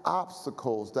kind of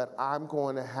obstacles that I'm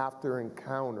going to have to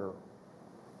encounter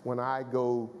when I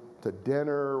go to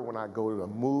dinner, when I go to the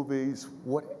movies,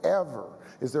 whatever.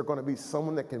 Is there going to be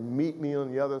someone that can meet me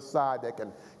on the other side that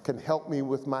can help me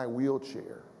with my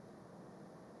wheelchair?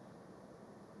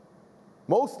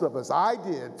 Most of us, I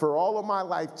did, for all of my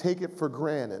life, take it for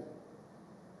granted.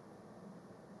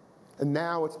 And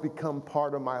now it's become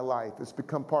part of my life. It's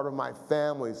become part of my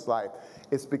family's life.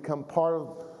 It's become part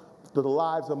of the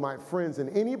lives of my friends. And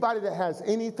anybody that has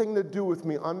anything to do with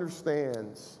me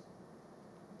understands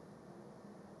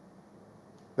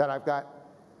that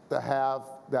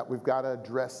we've got to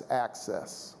address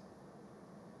access.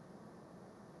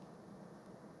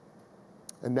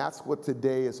 And that's what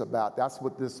today is about. That's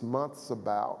what this month's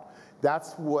about.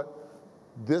 That's what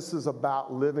this is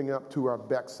about, living up to our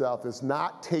best self. It's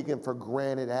not taking for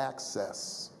granted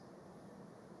access.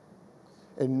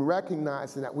 And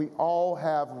recognizing that we all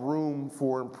have room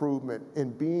for improvement,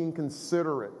 and being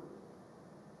considerate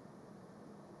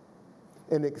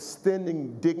and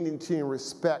extending dignity and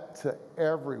respect to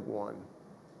everyone,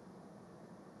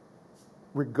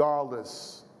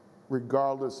 regardless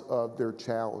of their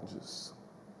challenges.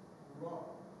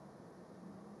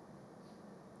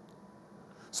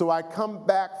 So I come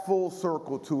back full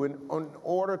circle to in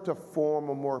order to form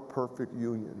a more perfect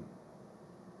union.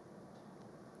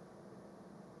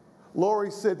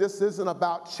 Lori said this isn't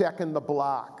about checking the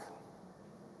block.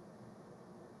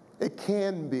 It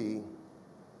can be.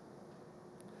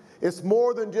 It's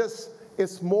more than just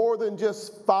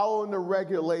following the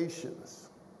regulations.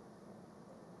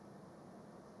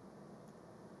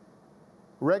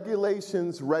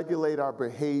 Regulations regulate our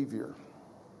behavior.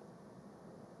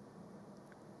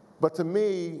 But to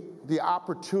me, the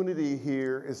opportunity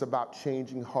here is about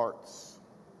changing hearts.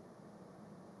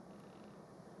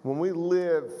 When we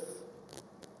live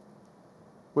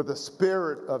with a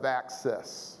spirit of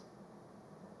access,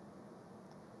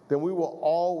 then we will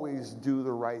always do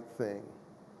the right thing.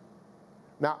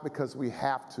 Not because we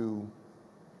have to,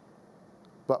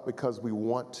 but because we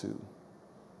want to.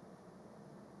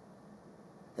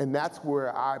 And that's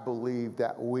where I believe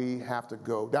that we have to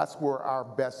go. That's where our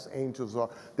best angels are.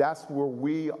 That's where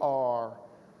we are.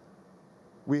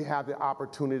 We have the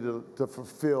opportunity to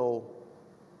fulfill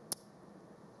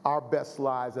our best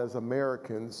lives as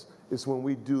Americans, is when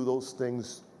we do those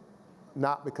things,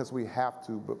 not because we have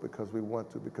to, but because we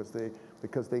want to, because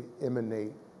they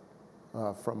emanate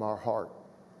from our heart.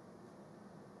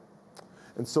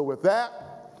 And so with that,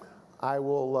 I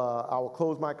will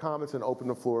close my comments and open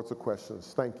the floor to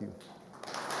questions. Thank you.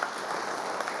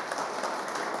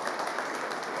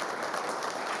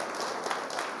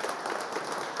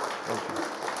 Thank you.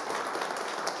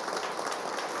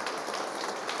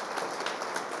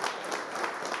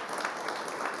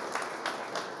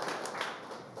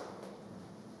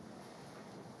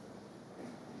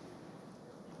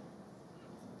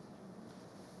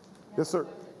 Yes, sir.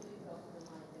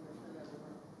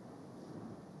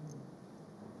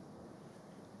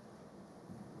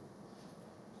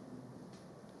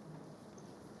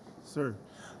 Sir,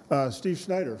 Steve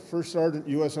Schneider, First Sergeant,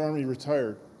 U.S. Army,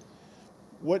 retired.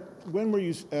 When were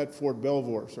you at Fort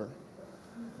Belvoir, sir?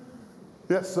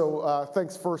 Yes, so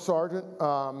thanks, First Sergeant,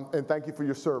 and thank you for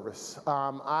your service.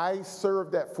 I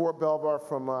served at Fort Belvoir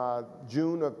from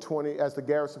June of as the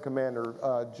garrison commander,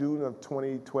 June of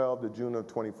 2012 to June of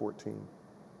 2014.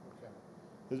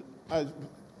 Okay.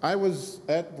 I was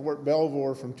at Fort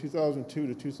Belvoir from 2002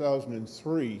 to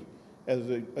 2003 as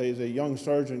a young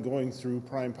sergeant going through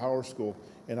Prime Power School,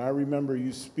 and I remember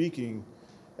you speaking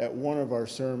at one of our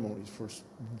ceremonies, for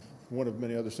one of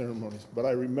many other ceremonies, but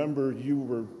I remember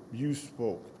you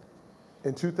spoke.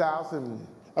 In 2000?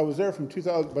 I was there from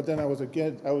 2000, but then I was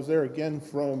there again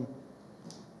from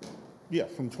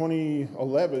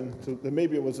 2011 to,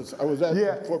 maybe it was, I was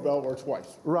at Fort Belvoir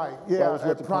twice. Right, So yeah, I was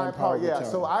with the Prime Power yeah.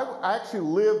 Battalion. So I actually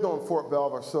lived on Fort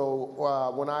Belvoir,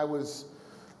 so when I was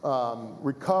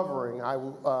recovering,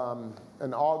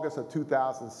 in August of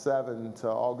 2007 to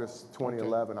August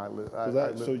 2011,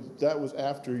 okay. So that was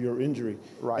after your injury.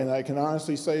 Right. And I can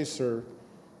honestly say, sir,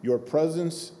 your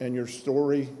presence and your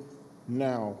story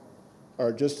now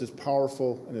are just as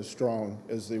powerful and as strong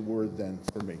as they were then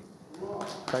for me.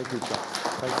 Thank you, Chuck.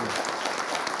 Thank you.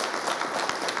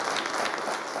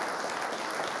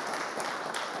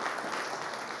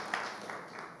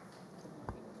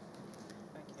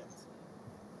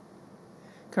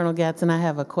 Colonel Gadson, I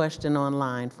have a question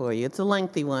online for you. It's a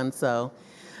lengthy one, so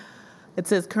it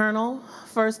says, Colonel,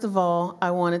 first of all,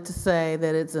 I wanted to say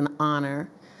that it's an honor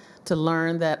to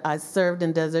learn that I served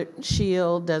in Desert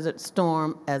Shield, Desert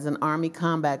Storm as an Army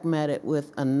combat medic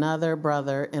with another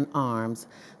brother in arms,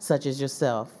 such as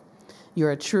yourself.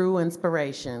 You're a true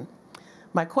inspiration.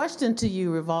 My question to you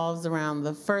revolves around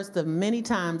the first of many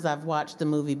times I've watched the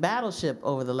movie Battleship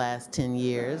over the last 10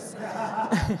 years.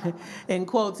 In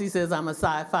quotes, he says, I'm a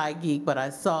sci-fi geek, but I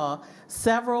saw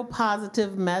several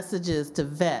positive messages to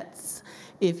vets.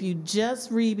 If you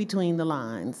just read between the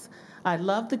lines, I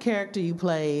loved the character you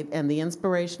played and the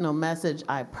inspirational message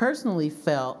I personally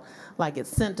felt like it's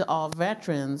sent to all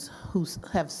veterans who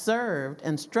have served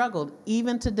and struggled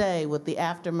even today with the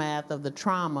aftermath of the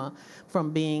trauma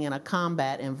from being in a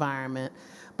combat environment.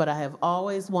 But I have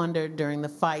always wondered during the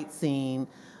fight scene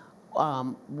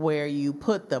where you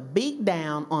put the beat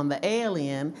down on the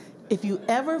alien, if you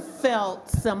ever felt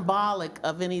symbolic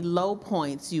of any low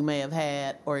points you may have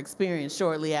had or experienced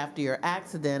shortly after your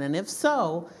accident, and if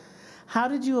so, how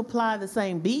did you apply the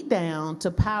same beatdown to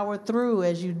power through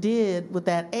as you did with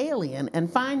that alien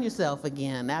and find yourself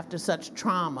again after such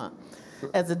trauma?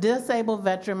 As a disabled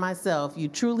veteran myself, you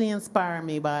truly inspire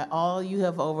me by all you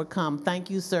have overcome. Thank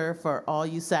you, sir, for all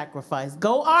you sacrificed.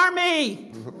 Go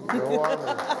Army! Go Army.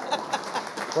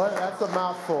 Well, that's a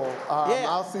mouthful. Yeah.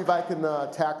 I'll see if I can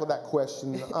tackle that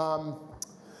question.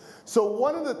 So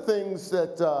one of the things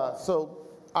that,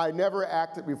 I never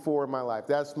acted before in my life.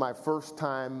 That's my first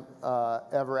time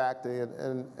ever acting.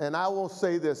 And I will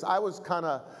say this, I was kind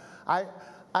of, I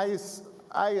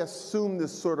assumed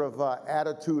this sort of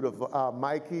attitude of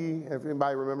Mikey. If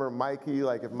anybody remember Mikey,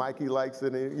 like if Mikey likes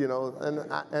it, you know,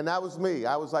 and that was me.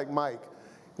 I was like Mike,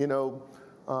 you know.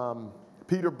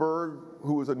 Peter Berg,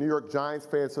 who was a New York Giants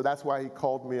fan, so that's why he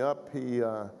called me up. He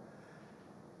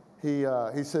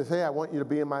says, hey, I want you to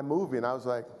be in my movie. And I was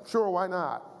like, sure, why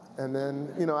not? And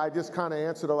then, you know, I just kind of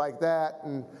answered it like that.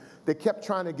 And they kept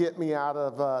trying to get me out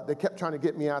of,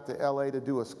 to LA to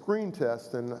do a screen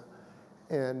test. And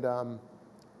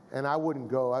I wouldn't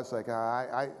go. I was like,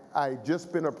 I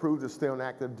just been approved to stay on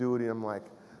active duty. I'm like,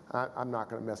 I'm not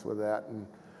going to mess with that.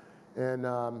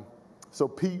 So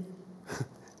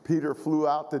Peter flew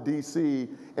out to DC.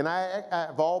 And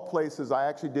of all places, I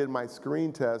actually did my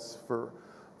screen test for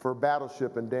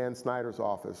Battleship in Dan Snyder's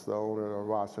office, the owner of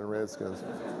Washington Redskins.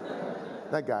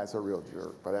 That guy's a real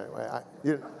jerk, but anyway.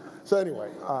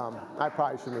 I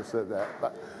probably shouldn't have said that.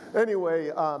 But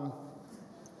anyway, I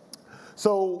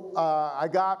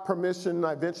got permission.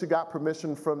 I eventually got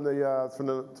permission from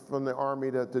the Army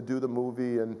to do the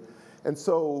movie, and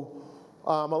so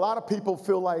a lot of people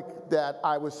feel like that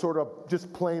I was sort of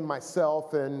just playing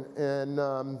myself, and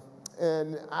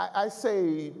I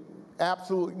say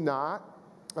absolutely not.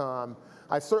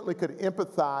 I certainly could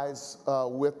empathize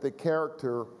with the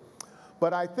character,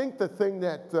 but I think the thing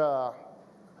that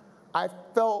I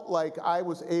felt like I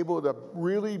was able to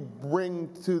really bring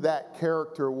to that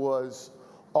character was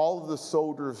all of the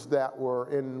soldiers that were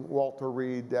in Walter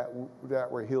Reed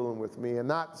that were healing with me. And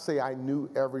not to say I knew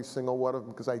every single one of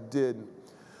them, because I didn't.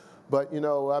 But, you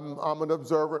know, I'm an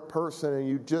observant person,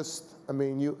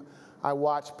 and I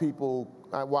watch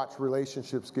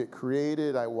relationships get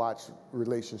created. I watch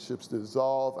relationships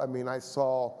dissolve. I mean, I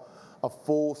saw the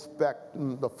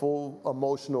full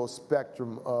emotional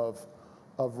spectrum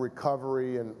of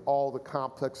recovery and all the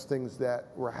complex things that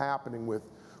were happening with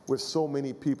with so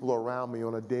many people around me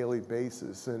on a daily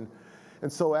basis. And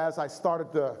so as I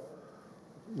started to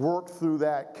work through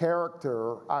that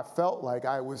character, I felt like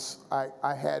I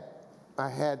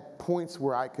had points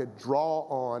where I could draw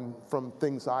on from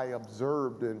things I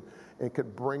observed and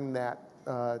could bring that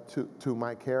to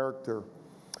my character.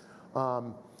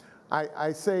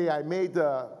 I say I made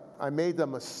the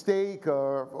mistake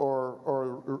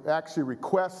or actually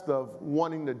request of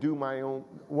wanting to do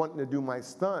my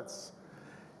stunts,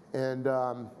 and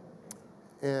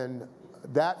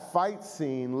that fight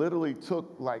scene literally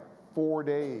took like 4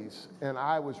 days, and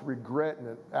I was regretting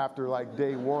it after like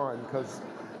day one, because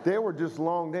they were just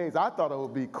long days. I thought it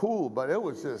would be cool, but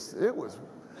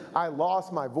I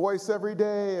lost my voice every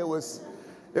day. It was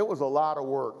a lot of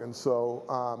work, and so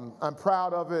I'm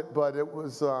proud of it, but it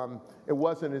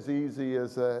wasn't as easy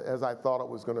as I thought it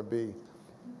was going to be.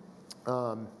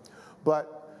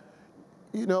 But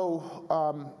you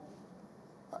know,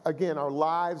 again, our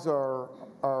lives are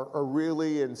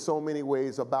really in so many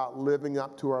ways about living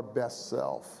up to our best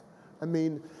self. I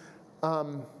mean,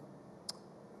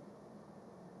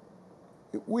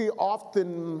 we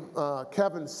often,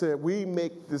 Kevin said, we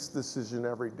make this decision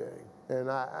every day. And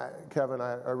Kevin,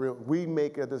 we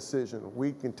make a decision.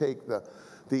 We can take the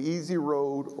easy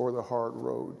road or the hard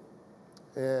road.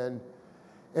 And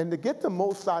to get the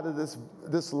most out of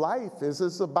this life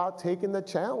it's about taking the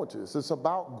challenges. It's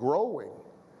about growing.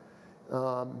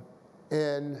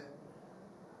 And,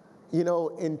 you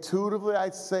know, intuitively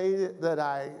I'd say that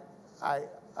I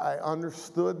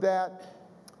understood that,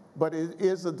 but it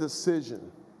is a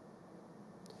decision.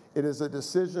 It is a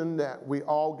decision that we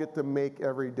all get to make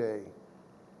every day.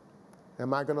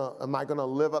 Am I gonna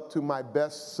live up to my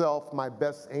best self, my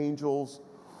best angels,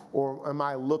 or am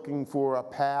I looking for a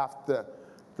path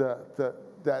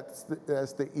that's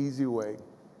the easy way?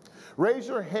 Raise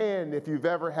your hand if you've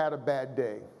ever had a bad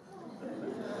day.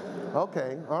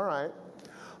 Okay, all right.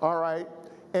 All right.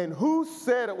 And who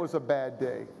said it was a bad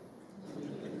day?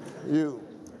 You.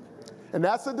 And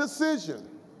that's a decision.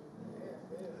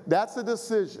 That's a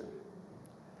decision.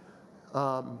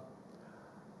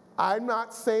 I'm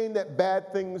not saying that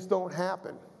bad things don't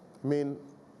happen. I mean,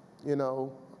 you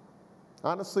know,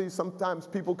 honestly, sometimes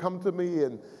people come to me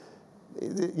and,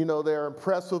 you know, they're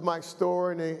impressed with my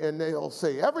story, and they'll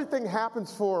say, everything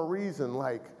happens for a reason,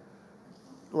 like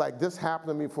this happened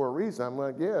to me for a reason. I'm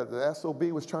like, yeah, the SOB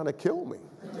was trying to kill me.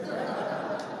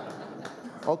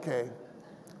 Okay.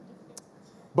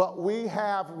 But we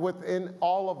have within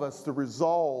all of us the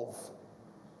resolve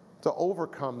to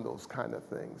overcome those kind of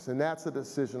things, and that's a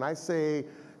decision. I say,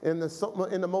 in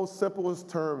the most simplest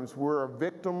terms, we're a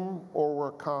victim or we're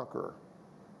a conqueror.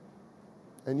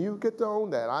 And you get to own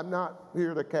that. I'm not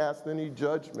here to cast any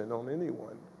judgment on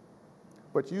anyone,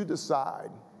 but you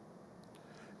decide.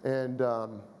 And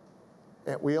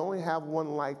we only have one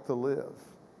life to live.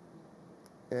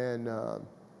 And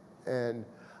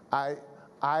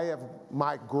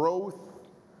my growth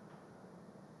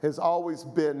has always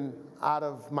been out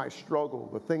of my struggle,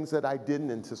 the things that I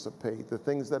didn't anticipate, the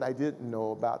things that I didn't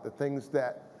know about, the things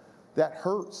that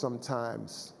hurt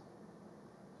sometimes.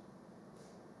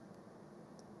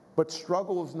 But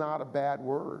struggle is not a bad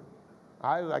word.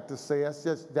 I like to say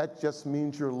that just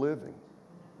means you're living.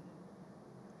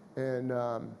 And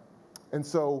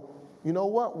so, you know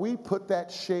what? We put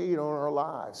that shade on our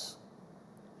lives.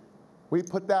 We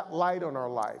put that light on our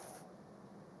life.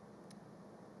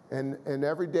 And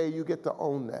every day you get to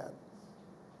own that.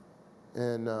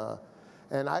 And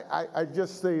I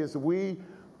just say, as we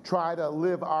try to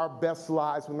live our best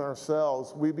lives with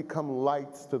ourselves, we become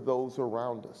lights to those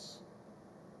around us.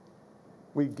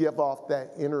 We give off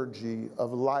that energy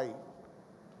of light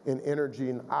and energy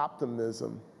and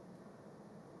optimism,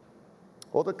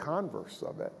 or the converse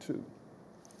of that too.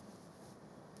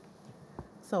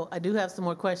 So I do have some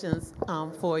more questions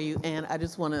for you, and I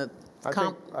just want to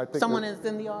someone is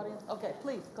in the audience? Okay,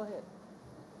 please, go ahead.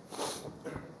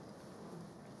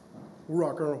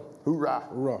 Hoorah, Colonel. Hoorah.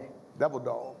 Hoorah. Devil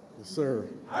dog. Yes, sir.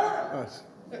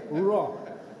 Hoorah.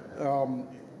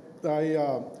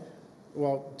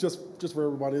 Well, just for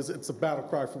everybody, it's a battle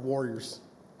cry for warriors.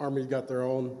 Army got their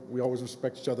own. We always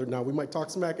respect each other. Now, we might talk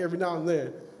smack every now and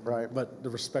then, right? But the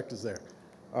respect is there.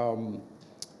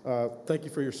 Thank you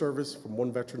for your service from one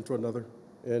veteran to another.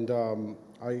 And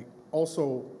I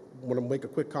also want to make a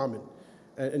quick comment.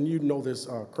 And you know this,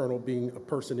 Colonel, being a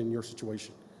person in your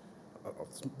situation.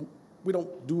 We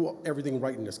don't do everything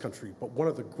right in this country, but one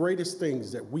of the greatest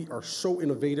things that we are so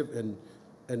innovative and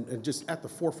just at the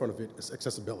forefront of it is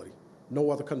accessibility. No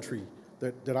other country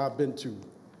that I've been to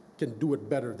can do it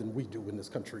better than we do in this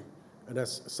country, and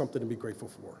that's something to be grateful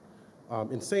for.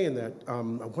 In saying that, I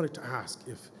wanted to ask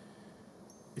if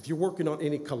you're working on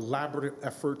any collaborative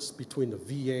efforts between the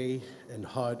VA and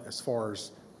HUD as far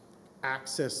as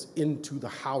access into the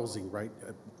housing, right?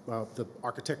 The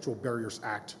Architectural Barriers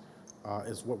Act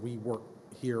is what we work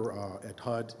here at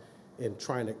HUD, and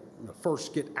trying to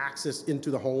first get access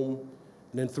into the home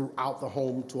and then throughout the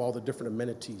home to all the different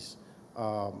amenities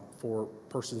for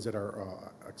persons that are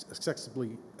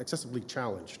accessibly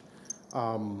challenged.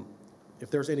 If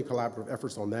there's any collaborative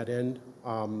efforts on that end,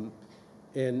 and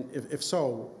if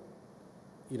so,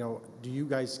 do you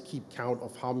guys keep count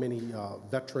of how many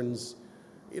veterans?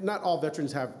 Not all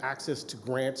veterans have access to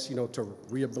grants, to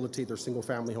rehabilitate their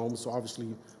single-family homes. So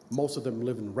obviously, most of them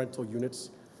live in rental units.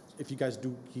 If you guys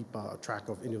do keep track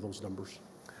of any of those numbers.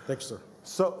 Thanks, sir.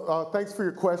 So thanks for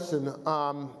your question.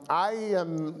 I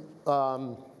am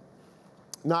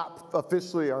not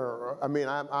officially,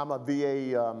 I'm a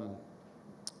VA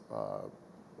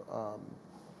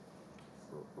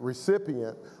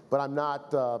recipient, but I'm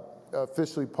not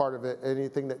officially part of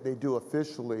anything that they do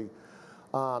officially.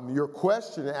 Your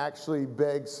question actually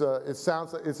begs, it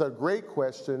sounds like it's a great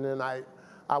question, and I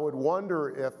would wonder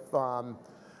if,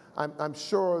 I'm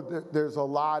sure that there's a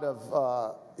lot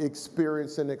of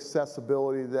experience in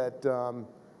accessibility that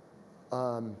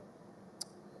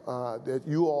that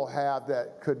you all have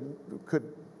that could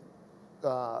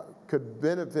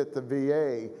benefit the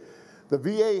VA. The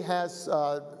VA has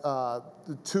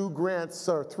 2 grants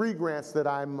or 3 grants that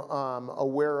I'm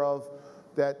aware of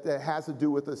that has to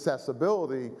do with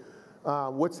accessibility.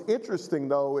 What's interesting,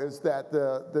 though, is that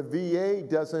the VA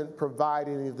doesn't provide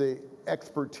any of the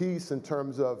expertise in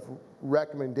terms of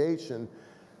recommendation.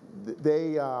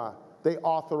 They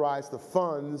authorize the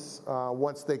funds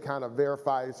once they kind of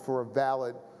verify it's for a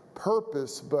valid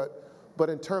purpose, but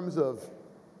in terms of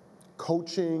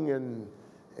coaching and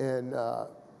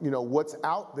what's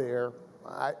out there,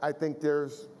 I think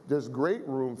there's great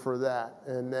room for that,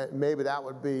 and that maybe that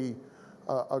would be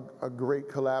a great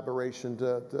collaboration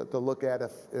to look at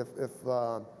if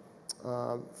from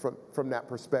that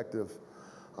perspective.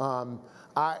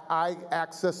 I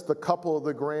accessed a couple of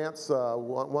the grants.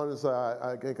 One is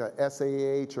I think a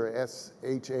SAH or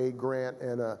SHA grant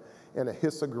and a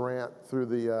HISA grant through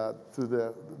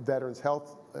the Veterans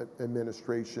Health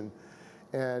Administration,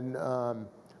 and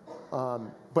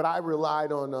but I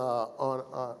relied on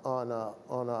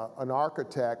an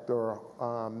architect or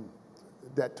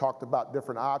that talked about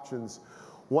different options.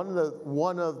 One of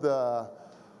the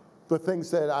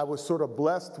things that I was sort of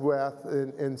blessed with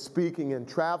in speaking and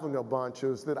traveling a bunch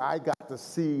is that I got to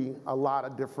see a lot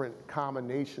of different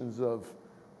combinations of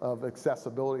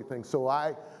accessibility things. So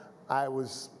I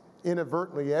was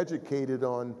inadvertently educated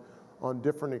on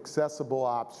different accessible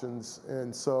options,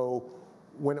 and so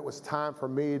when it was time for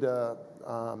me to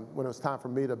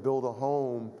build a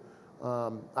home,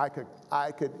 I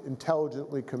could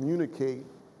intelligently communicate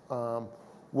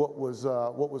what was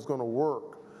going to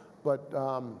work, but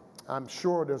I'm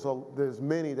sure there's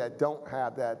many that don't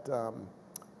have that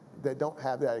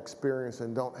experience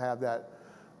and don't have that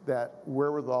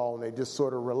wherewithal, and they just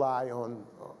sort of rely on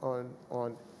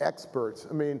experts.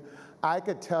 I mean, I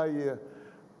would tell you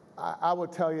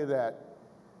that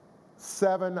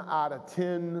 7 out of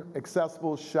 10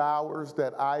 accessible showers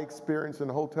that I experience in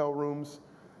hotel rooms,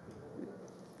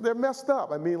 they're messed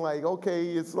up. I mean, like, okay,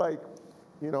 it's like,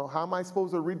 how am I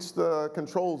supposed to reach the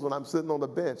controls when I'm sitting on the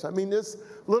bench? I mean, there's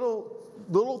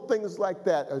little things like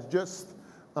that are just,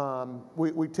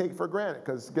 we take for granted,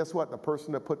 because guess what? The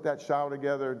person that put that shower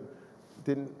together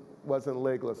wasn't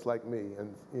legless like me,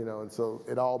 and so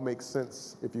it all makes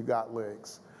sense if you got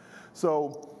legs.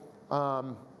 So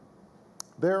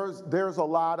there's a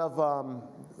lot of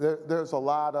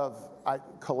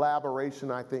collaboration,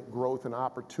 I think, growth and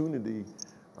opportunity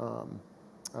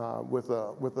with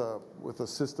a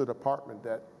sister department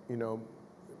that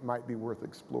might be worth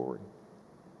exploring.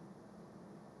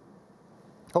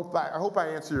 I hope I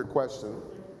answered your question.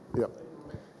 Yeah.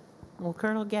 Well,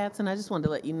 Colonel Gadson, I just wanted to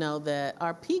let you know that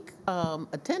our peak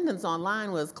attendance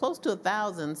online was close to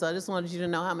 1,000. So I just wanted you to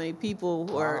know how many people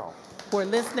were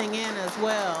listening in as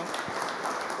well.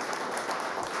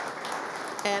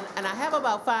 And I have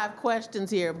about 5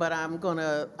 questions here, but I'm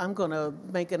gonna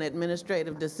make an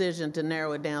administrative decision to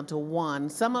narrow it down to 1.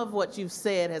 Some of what you've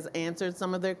said has answered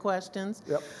some of their questions.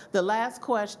 Yep. The last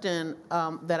question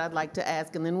that I'd like to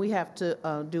ask, and then we have to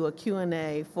do a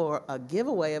Q&A for a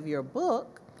giveaway of your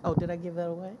book. Oh, did I give that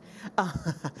away?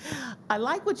 I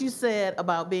like what you said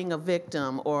about being a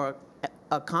victim or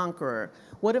a conqueror.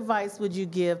 What advice would you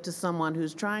give to someone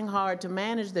who's trying hard to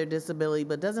manage their disability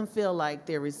but doesn't feel like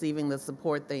they're receiving the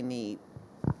support they need?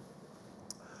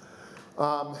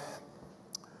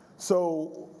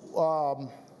 So,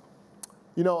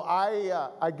 you know,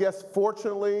 I guess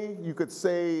fortunately you could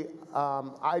say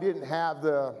I didn't have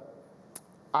the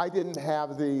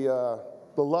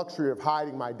luxury of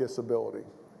hiding my disability,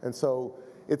 and so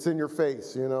it's in your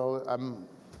face. You know,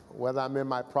 whether I'm in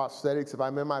my prosthetics. If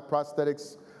I'm in my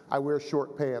prosthetics, I wear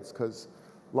short pants because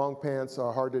long pants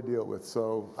are hard to deal with.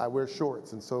 So I wear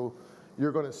shorts, and so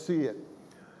you're going to see it.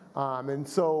 And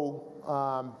so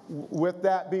with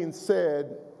that being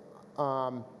said,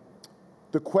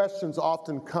 the questions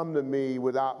often come to me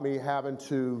without me having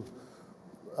to,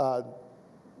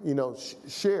 you know,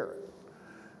 share it.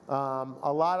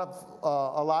 A lot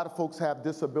of folks have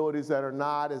disabilities that are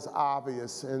not as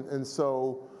obvious, and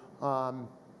so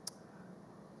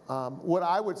what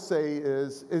I would say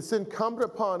is it's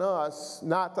incumbent upon us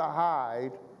not to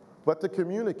hide, but to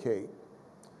communicate,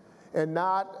 and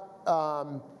not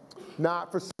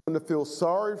for someone to feel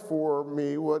sorry for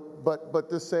me, but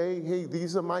to say, hey,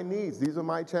 these are my needs, these are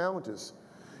my challenges.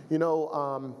 You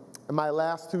know, in my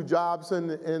last 2 jobs in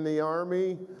the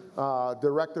Army,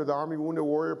 director of the Army Wounded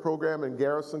Warrior Program and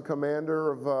garrison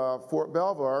commander of Fort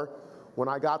Belvoir, when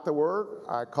I got to work,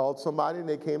 I called somebody and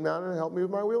they came down and helped me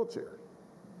with my wheelchair.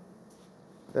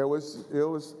 That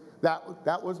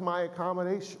was my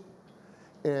accommodation.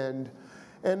 And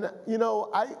you know,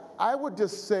 I would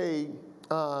just say,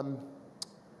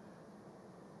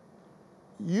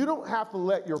 you don't have to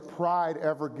let your pride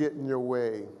ever get in your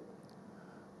way.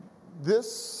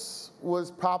 This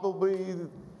was probably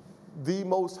the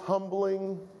most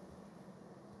humbling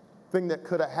thing that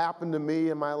could have happened to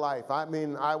me in my life. I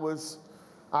mean, I was,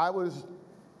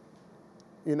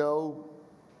 you know,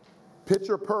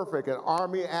 picture perfect, an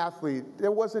Army athlete.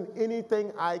 There wasn't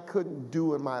anything I couldn't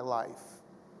do in my life.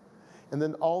 And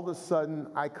then all of a sudden,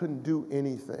 I couldn't do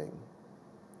anything.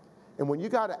 And when you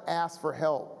got to ask for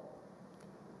help,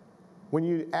 when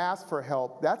you ask for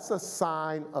help, that's a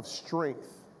sign of strength.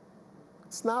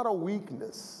 It's not a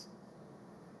weakness.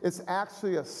 It's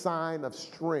actually a sign of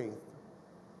strength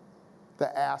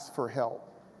to ask for help.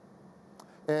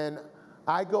 And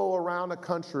I go around the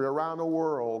country, around the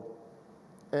world,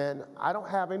 and I don't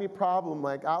have any problem.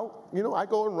 Like, you know, I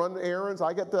go and run errands.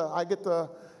 I get to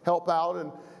help out,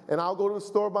 and I'll go to the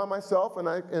store by myself.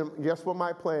 And guess what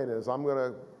my plan is? I'm going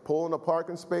to pull in a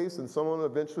parking space, and someone will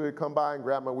eventually come by and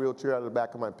grab my wheelchair out of the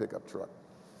back of my pickup truck.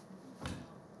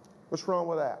 What's wrong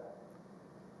with that?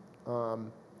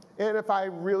 And if I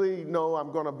really know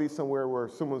I'm going to be somewhere where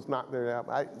someone's not there,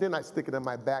 then I stick it in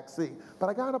my back seat. But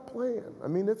I got a plan. I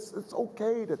mean, it's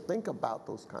okay to think about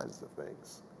those kinds of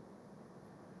things.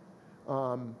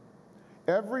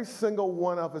 Every single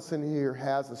one of us in here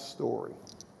has a story.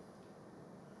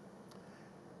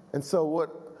 And so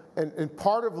and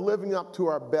part of living up to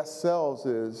our best selves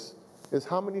is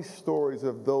how many stories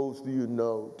of those do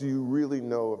you really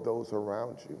know of those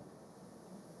around you?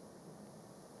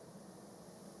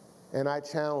 And I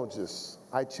challenge us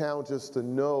to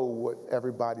know what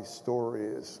everybody's story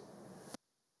is.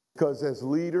 Because as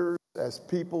leaders, as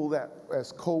people,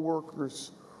 as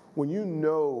co-workers, when you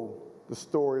know the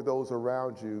story of those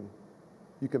around you,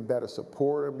 you can better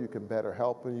support them, you can better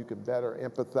help them, you can better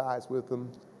empathize with them,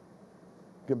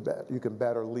 you can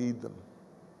better lead them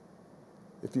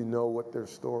if you know what their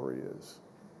story is.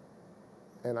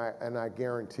 And I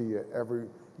guarantee you,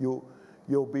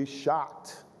 you'll be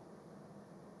shocked.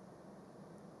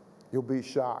 You'll be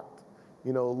shocked.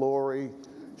 You know, Lori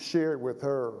shared with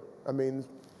her, I mean,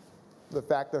 the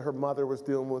fact that her mother was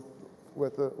dealing with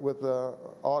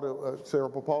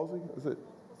cerebral palsy, is it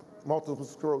multiple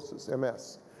sclerosis,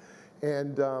 MS,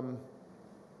 and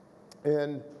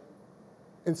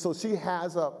so she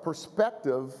has a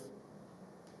perspective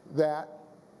that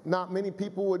not many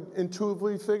people would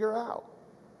intuitively figure out.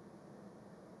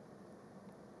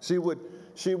 She would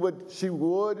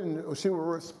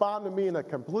respond to me in a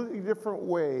completely different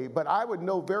way, but I would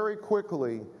know very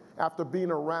quickly after being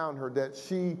around her that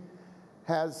she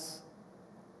has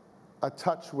a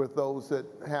touch with those that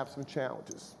have some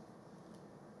challenges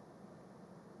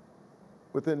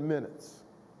within minutes.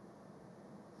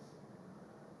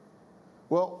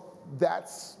 Well,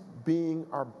 that's being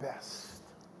our best.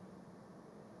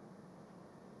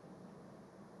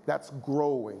 That's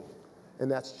growing,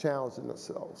 and that's challenging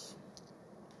ourselves.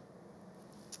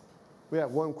 We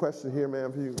have one question here,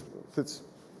 ma'am, for you.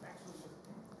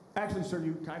 Actually, sir,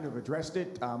 you kind of addressed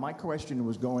it. My question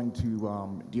was going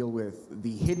to deal with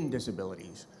the hidden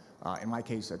disabilities. In my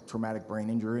case, a traumatic brain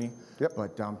injury. Yep.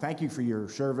 But thank you for your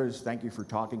service. Thank you for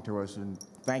talking to us, and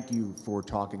thank you for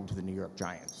talking to the New York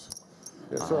Giants.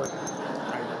 Yes, sir.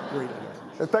 I agree.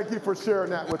 And thank you for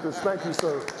sharing that with us. Thank you,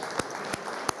 sir.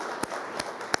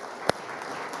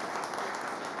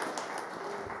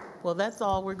 Well, that's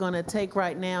all we're going to take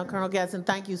right now. Colonel Gadson,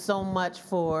 thank you so much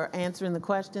for answering the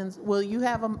questions. Will you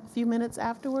have a few minutes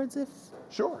afterwards if?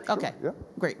 Sure. Okay, Yeah.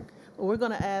 great. Well, we're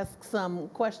going to ask some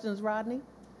questions, Rodney.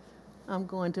 I'm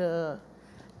going to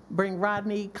bring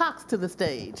Rodney Cox to the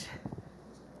stage.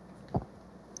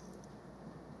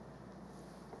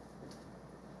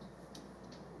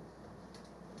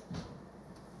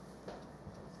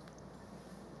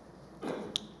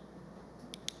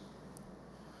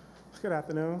 Good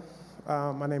afternoon.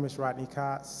 My name is Rodney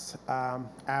Cox.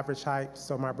 Average height,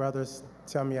 so my brothers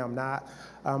tell me I'm not.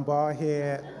 I'm bald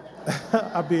head,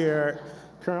 a beard.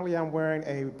 Currently, I'm wearing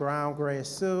a brown gray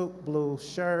suit, blue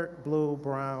shirt, blue,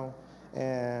 brown,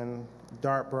 and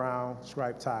dark brown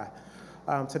striped tie.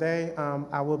 Today,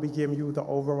 I will be giving you the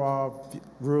overall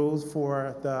rules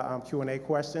for the Q&A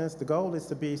questions. The goal is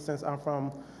to be, since I'm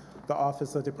from the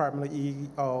Office of Department of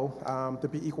EO, to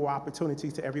be equal opportunity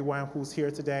to everyone who's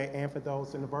here today and for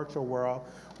those in the virtual world.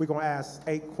 We're going to ask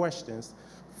 8 questions.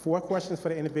 4 questions for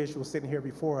the individuals sitting here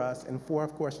before us and 4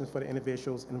 questions for the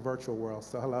individuals in the virtual world.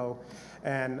 So hello.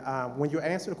 And when you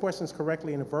answer the questions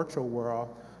correctly in the virtual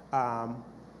world,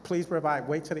 please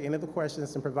wait till the end of the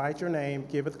questions and provide your name,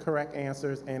 give it the correct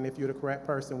answers, and if you're the correct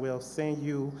person, we'll send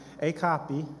you a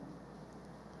copy,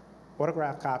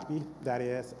 autographed copy, that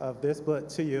is, of this book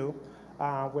to you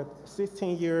with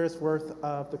 16 years worth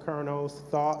of the Colonel's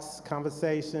thoughts,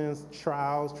 conversations,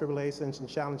 trials, tribulations, and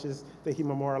challenges that he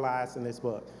memorialized in this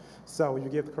book. So when you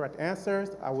give the correct answers,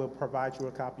 I will provide you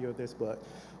a copy of this book.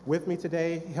 With me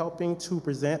today, helping to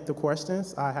present the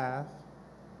questions, I have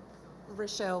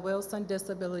Rochelle Wilson,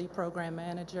 Disability Program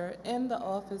Manager in the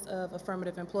Office of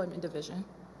Affirmative Employment Division.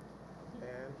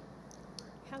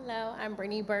 Hello, I'm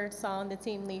Brittany Birdsong, the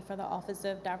team lead for the Office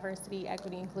of Diversity,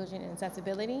 Equity, Inclusion, and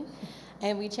Accessibility,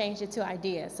 and we changed it to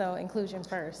IDEA, so inclusion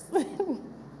first.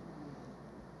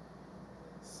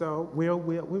 So we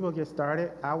will get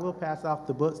started. I will pass off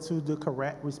the books to the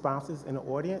correct responses in the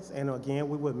audience, and again,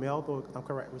 we will mail the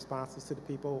correct responses to the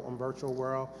people on virtual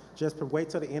world. Just wait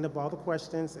till the end of all the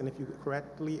questions, and if you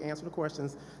correctly answer the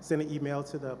questions, send an email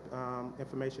to the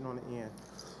information on the end.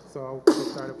 So we'll get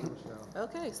started with Michelle.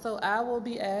 Okay, so I will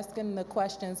be asking the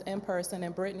questions in person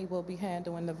and Brittany will be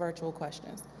handling the virtual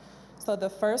questions. So the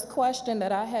first question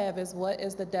that I have is, what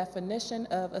is the definition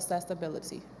of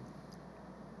accessibility?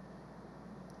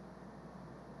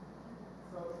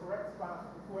 So the correct response,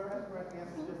 whoever has the correct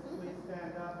answer, just please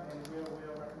stand up and we'll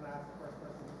recognize the first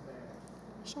person who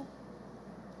stands. Sure.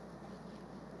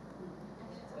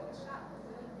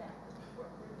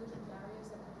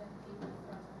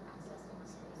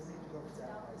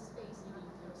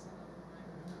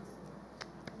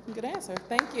 Good answer.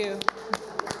 Thank you.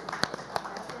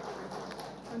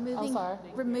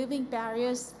 Removing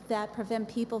barriers that prevent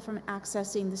people from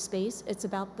accessing the space. It's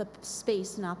about the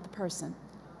space, not the person.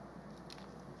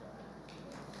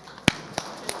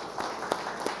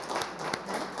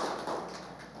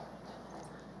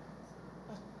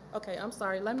 Okay, I'm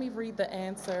sorry. Let me read the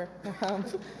answer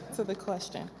to the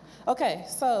question. Okay,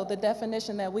 so the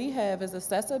definition that we have is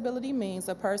accessibility means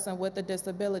a person with a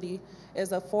disability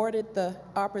is afforded the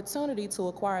opportunity to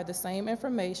acquire the same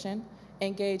information,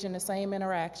 engage in the same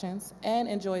interactions, and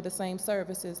enjoy the same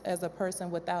services as a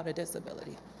person without a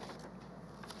disability.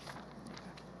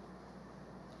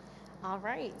 All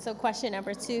right, so question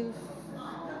number 2.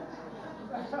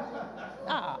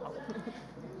 Oh.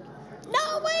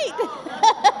 No, wait.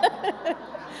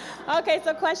 Okay,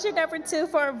 so question number 2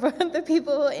 for the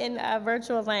people in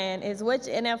virtual land is, which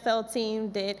NFL team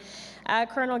did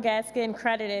Colonel Gadson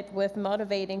credited with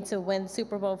motivating to win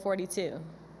Super Bowl 42?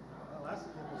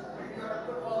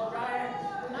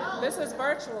 This is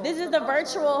virtual. This is the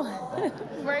virtual,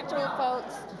 virtual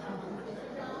folks.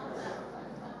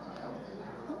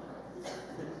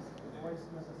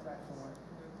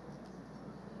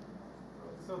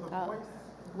 So the voice.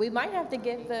 We might have to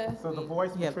get the. So the voice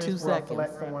You have 2 will seconds.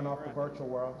 select someone off the virtual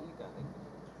world.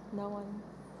 No one.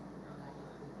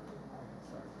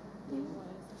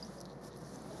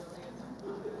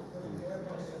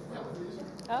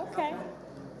 Okay.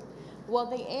 Well,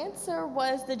 the answer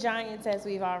was the Giants, as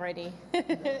we've already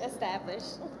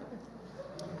established.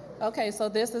 Okay, so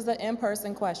this is an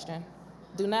in-person question.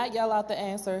 Do not yell out the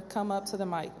answer. Come up to the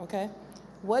mic, okay?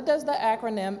 What does the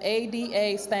acronym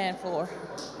ADA stand for?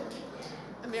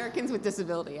 Americans with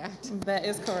Disability Act. That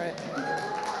is correct.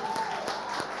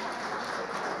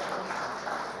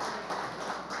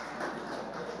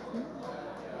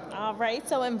 All right,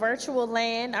 so in virtual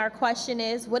land, our question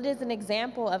is, what is an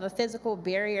example of a physical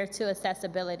barrier to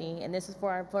accessibility? And this is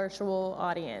for our virtual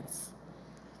audience.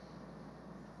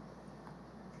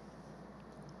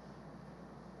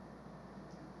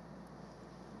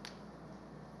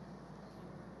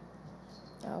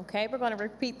 Okay, we're going to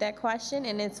repeat that question,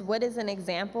 and it's what is an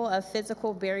example of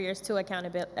physical barriers to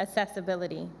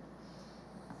accessibility?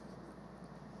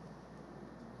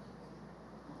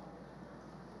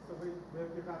 So we'll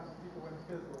give out to people with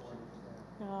physical ones.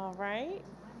 All right.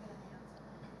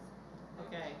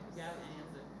 Okay, you got an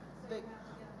answer.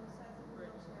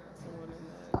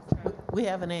 We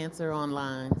have an answer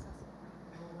online.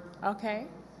 Okay.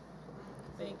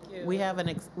 Thank you. We have an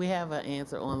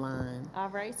answer online. All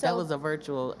right. So That was a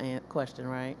virtual question,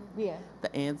 right? yeah,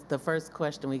 The first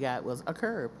question we got was a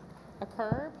curb. a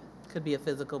curb. Could be a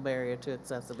physical barrier to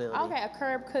accessibility. Okay, a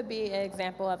curb could be an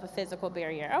example of a physical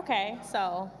barrier. Okay,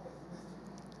 so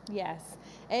yes.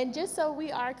 And just so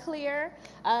we are clear,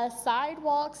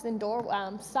 sidewalks and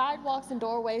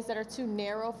doorways that are too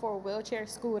narrow for a wheelchair,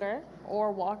 scooter,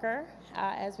 or walker,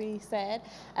 as we said,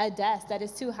 a desk that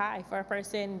is too high for a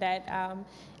person that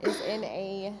is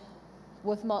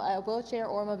with a wheelchair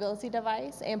or mobility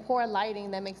device, and poor lighting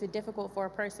that makes it difficult for a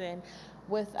person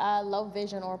with low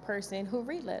vision or a person who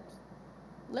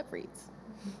lip reads.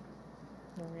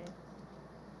 All right.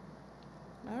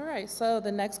 All right, so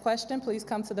the next question, please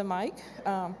come to the mic.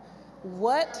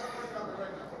 What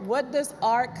does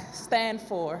ARC stand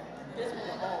for?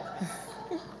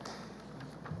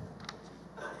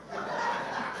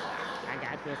 I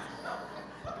got this.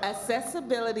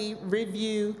 Accessibility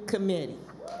Review Committee.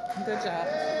 Good job.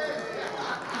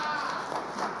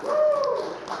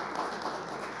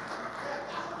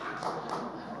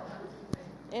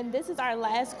 And this is our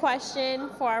last question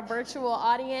for our virtual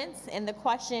audience. And the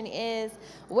question is,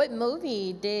 what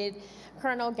movie did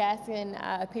Colonel Gadson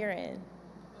appear in?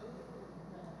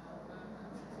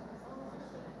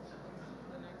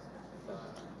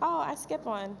 Oh, I skipped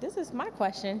one. This is my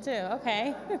question too,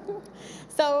 okay.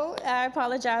 So I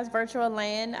apologize, virtual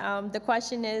land. The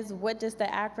question is, what does the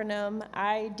acronym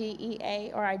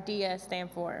IDEA or IDEA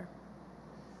stand for?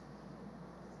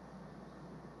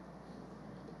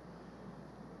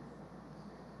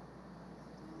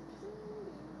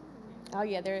 Oh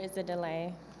yeah, there is a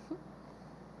delay.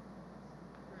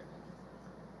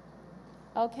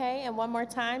 Okay, and one more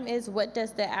time is, what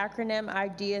does the acronym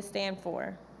IDEA stand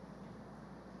for?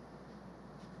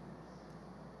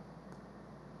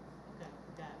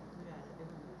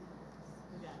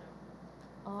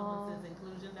 Someone says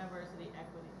inclusion, diversity,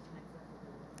 equity, and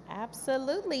accessibility.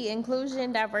 Absolutely,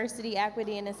 inclusion, diversity,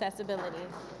 equity, and accessibility.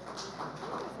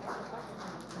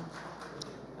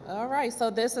 All right, so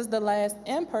this is the last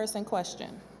in-person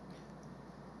question.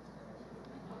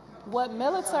 What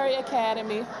military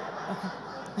academy?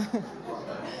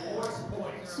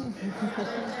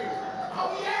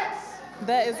 Oh, yes!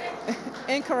 That is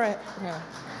incorrect. No.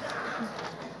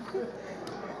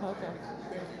 Okay.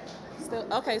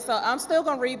 Okay, so I'm still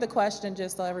going to read the question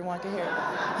just so everyone can hear it.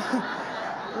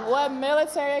 What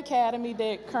military academy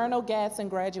did Colonel Gadson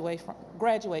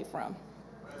graduate from?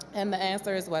 And the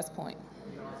answer is West Point.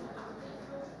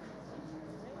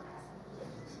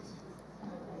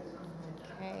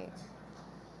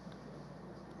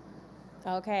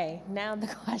 Okay, now the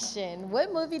question.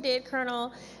 What movie did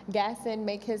Colonel Gadson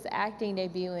make his acting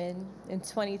debut in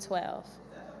 2012?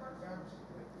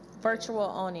 Virtual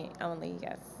only,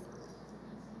 yes.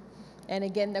 And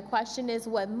again, the question is,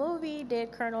 what movie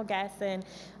did Colonel Gadson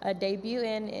debut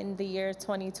in the year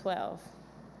 2012?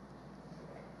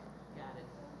 Got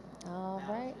it. All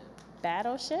right.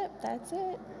 Battleship, that's it.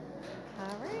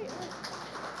 All right.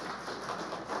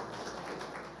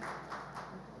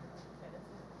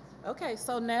 Okay,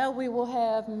 so now we will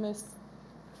have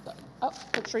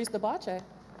Patrice DeBache.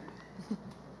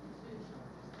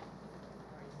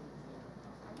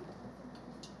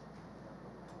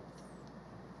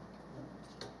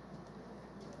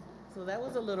 So that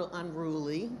was a little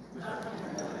unruly.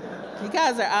 You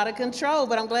guys are out of control,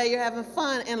 but I'm glad you're having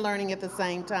fun and learning at the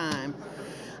same time.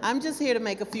 I'm just here to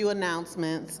make a few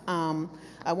announcements.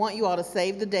 I want you all to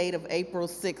save the date of April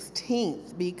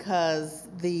 16th because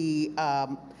the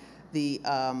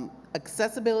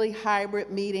accessibility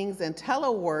hybrid meetings and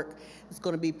telework is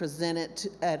going to be presented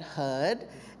at HUD.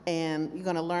 And you're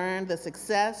going to learn the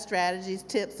success, strategies,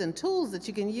 tips, and tools that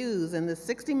you can use in this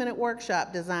 60-minute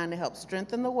workshop designed to help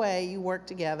strengthen the way you work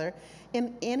together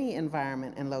in any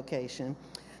environment and location.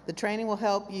 The training will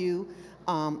help you,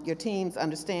 your teams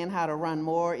understand how to run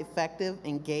more effective,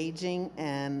 engaging,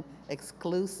 and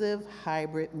exclusive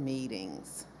hybrid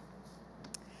meetings.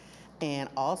 And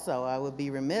also, I would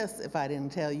be remiss if I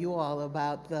didn't tell you all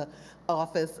about the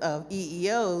Office of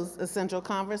EEO's Essential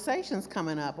Conversations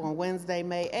coming up on Wednesday,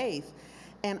 May 8th.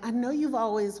 And I know you've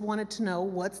always wanted to know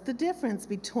what's the difference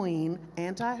between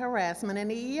anti-harassment and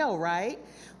EEO, right?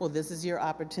 Well, this is your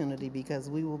opportunity because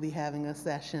we will be having a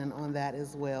session on that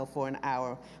as well for an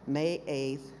hour, May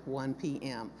 8th, 1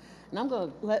 p.m. And I'm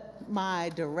going to let my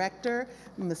director,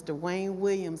 Mr. Wayne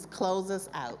Williams, close us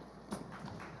out.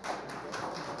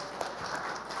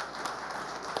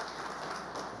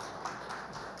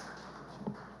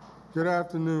 Good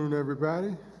afternoon,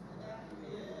 everybody.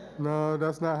 No,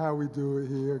 that's not how we do it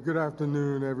here. Good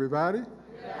afternoon, everybody.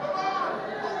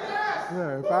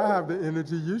 Yeah, if I have the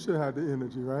energy, you should have the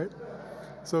energy, right?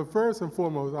 So first and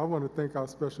foremost, I want to thank our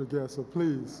special guest, so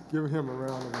please give him a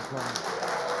round of applause.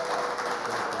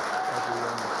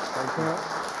 Thank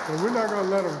you. And we're not going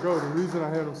to let him go. The reason I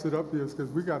had him sit up here is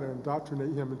because we got to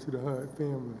indoctrinate him into the HUD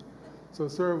family. So,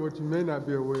 sir, what you may not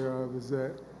be aware of is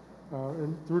that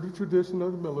and through the tradition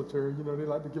of the military, you know, they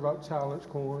like to give out challenge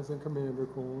coins and commander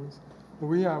coins. But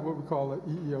we have what we call an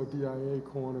EEO-DIA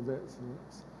coin of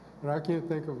excellence. And I can't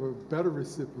think of a better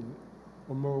recipient,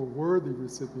 a more worthy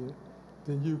recipient,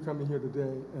 than you coming here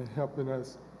today and helping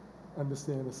us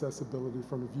understand accessibility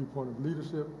from the viewpoint of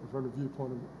leadership and from the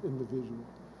viewpoint of individual.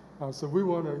 So we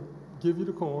want to give you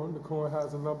the coin. The coin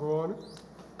has a number on it.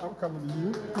 I'm coming to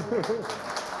you.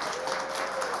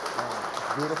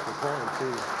 Beautiful coin,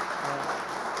 too.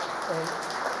 And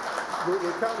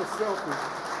we're kind of selfish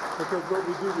because what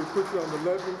we do, we put you on the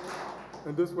levee,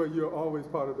 and this way you're always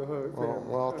part of the HUD family. Oh,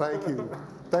 well, thank you.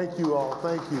 Thank you all.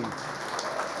 Thank you.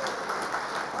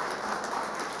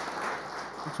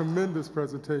 A tremendous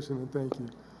presentation, and thank you.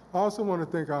 I also want to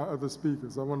thank our other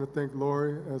speakers. I want to thank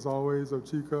Lori, as always, of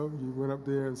Chico. You went up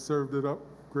there and served it up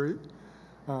great.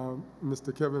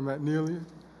 Mr. Kevin McNeely,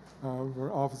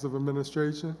 from Office of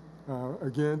Administration.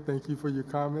 Again, thank you for your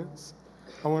comments.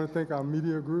 I want to thank our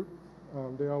media group.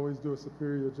 They always do a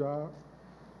superior job.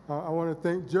 I want to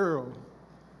thank Gerald.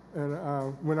 And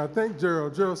when I thank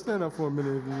Gerald, stand up for a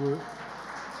minute if you would.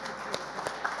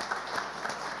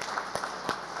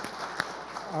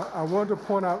 I want to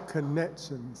point out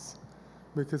connections,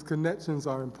 because connections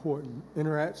are important.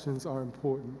 Interactions are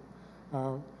important.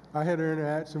 I had an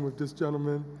interaction with this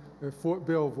gentleman at Fort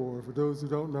Belvoir. For those who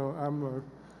don't know, I'm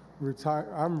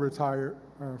retired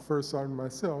First Sergeant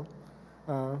myself,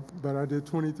 but I did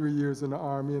 23 years in the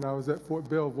Army, and I was at Fort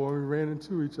Belvoir, and we ran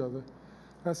into each other.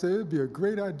 I said, it'd be a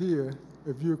great idea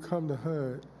if you would come to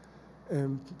HUD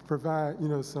and provide, you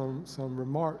know, some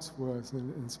remarks for us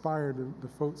and inspire the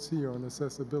folks here on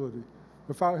accessibility.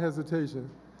 Without hesitation,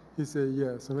 he said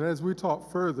yes. And as we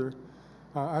talked further,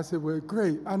 I said, well,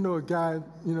 great, I know a guy,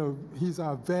 you know, he's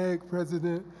our VAG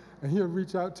president, and he'll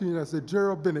reach out to you. And I said,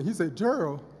 Gerald Bennett. He said,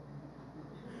 Gerald?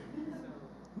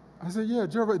 I said, yeah,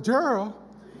 Gerald. Gerald?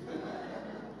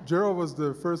 Gerald was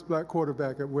the first black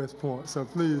quarterback at West Point, so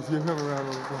please give him a round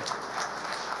of applause.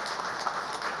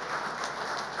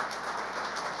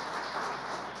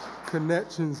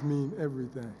 Connections mean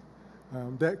everything.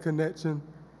 That connection,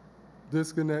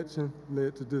 disconnection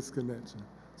led to disconnection.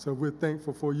 So we're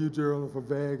thankful for you, Gerald, and for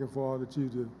VAG and for all that you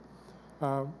do.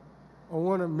 I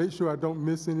want to make sure I don't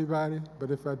miss anybody,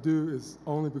 but if I do, it's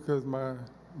only because my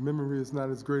memory is not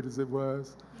as great as it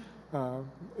was.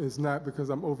 It's not because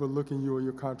I'm overlooking you or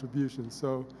your contributions.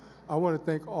 So I want to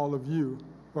thank all of you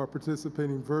who are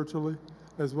participating virtually,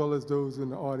 as well as those in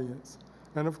the audience.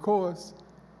 And of course,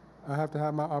 I have to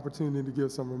have my opportunity to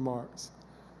give some remarks.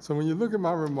 So when you look at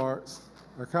my remarks,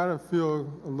 I kind of feel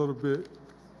a little bit,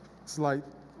 it's like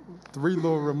 3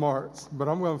 little remarks, but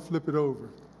I'm going to flip it over.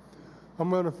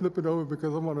 I'm going to flip it over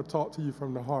because I want to talk to you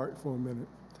from the heart for a minute.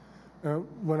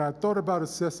 When I thought about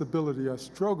accessibility, I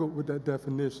struggled with that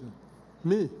definition.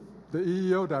 Me, the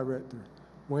EEO director,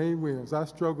 Wayne Williams, I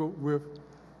struggled with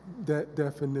that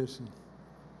definition.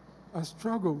 I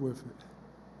struggled with it.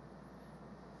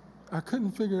 I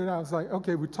couldn't figure it out. It's like,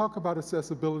 okay, we talk about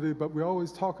accessibility, but we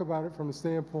always talk about it from the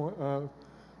standpoint of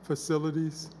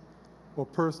facilities or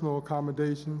personal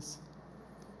accommodations.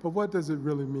 But what does it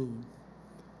really mean?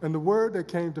 And the word that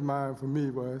came to mind for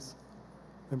me was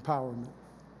empowerment.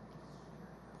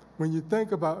 When you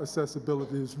think about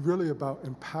accessibility, it's really about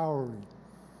empowering.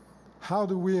 How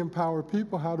do we empower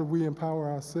people? How do we empower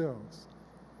ourselves?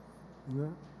 You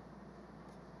know?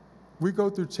 We go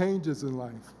through changes in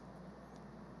life.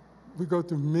 We go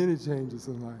through many changes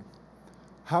in life.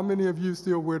 How many of you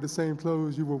still wear the same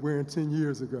clothes you were wearing 10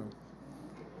 years ago?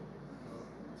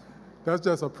 That's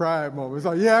just a pride moment. It's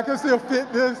like, yeah, I can still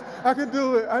fit this. I can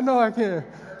do it. I know I can,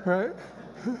 right?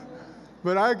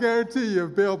 But I guarantee you,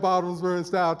 if bell bottoms were in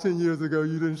style 10 years ago,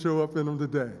 you didn't show up in them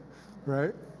today,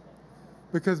 right?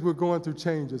 Because we're going through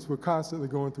changes. We're constantly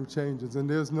going through changes. And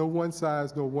there's no one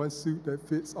size, no one suit that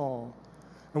fits all.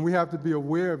 And we have to be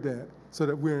aware of that so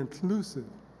that we're inclusive,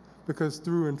 because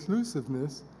through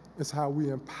inclusiveness is how we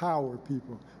empower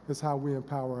people, is how we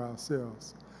empower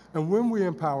ourselves. And when we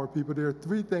empower people, there are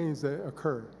three things that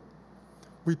occur.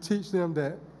 We teach them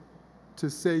that to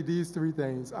say these three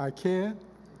things: I can,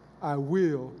 I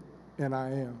will, and I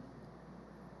am.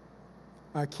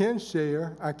 I can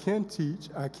share, I can teach,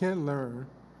 I can learn,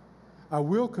 I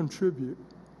will contribute,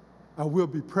 I will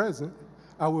be present,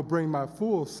 I will bring my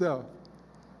full self.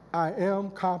 I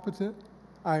am competent,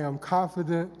 I am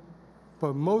confident,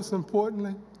 but most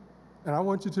importantly, and I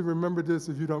want you to remember this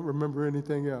if you don't remember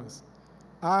anything else,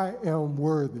 I am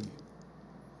worthy.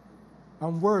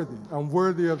 I'm worthy. I'm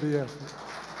worthy of the effort.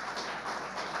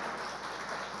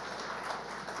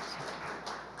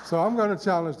 So I'm going to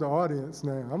challenge the audience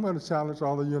now. I'm going to challenge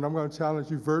all of you, and I'm going to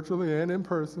challenge you virtually and in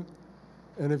person.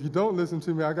 And if you don't listen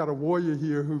to me, I got a warrior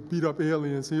here who beat up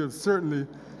aliens. He'll certainly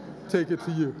take it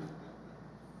to you.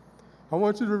 I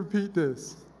want you to repeat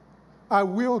this. I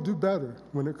will do better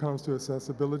when it comes to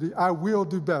accessibility. I will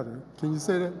do better. Can you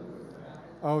say that?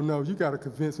 Oh, no, you got to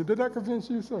convince me. Did that convince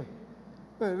you, sir?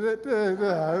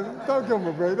 Don't give him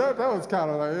a break. That was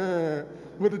kind of like, yeah.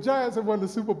 Would the Giants have won the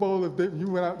Super Bowl if you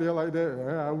went out there like that?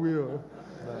 Yeah, I will.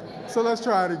 So let's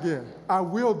try it again. I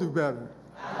will do better.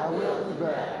 I will do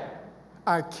better.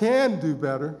 I can do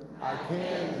better. I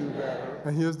can do better.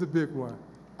 And here's the big one.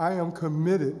 I am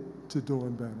committed to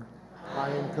doing better. I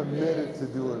am committed to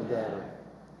doing better.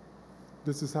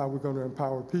 This is how we're going to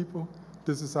empower people.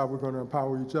 This is how we're going to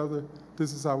empower each other.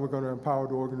 This is how we're going to empower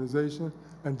the organization.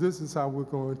 And this is how we're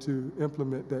going to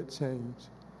implement that change,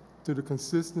 through the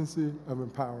consistency of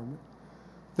empowerment.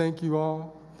 Thank you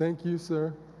all. Thank you,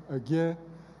 sir. Again,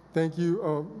 thank you.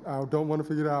 I don't want to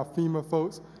forget our FEMA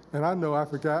folks. And I know I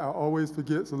forgot. I always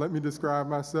forget, so let me describe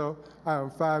myself. I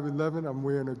am 5'11". I'm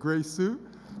wearing a gray suit.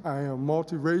 I am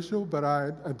multiracial, but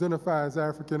I identify as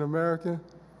African American.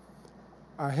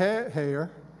 I had hair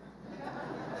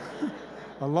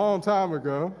a long time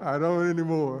ago. I don't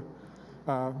anymore.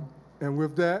 And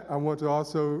with that, I want to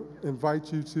also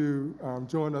invite you to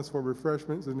join us for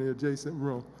refreshments in the adjacent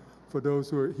room. For those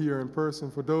who are here in person,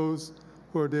 for those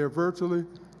who are there virtually,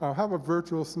 have a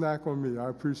virtual snack on me. I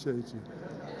appreciate you.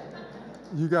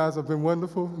 You guys have been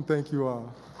wonderful, and thank you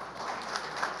all.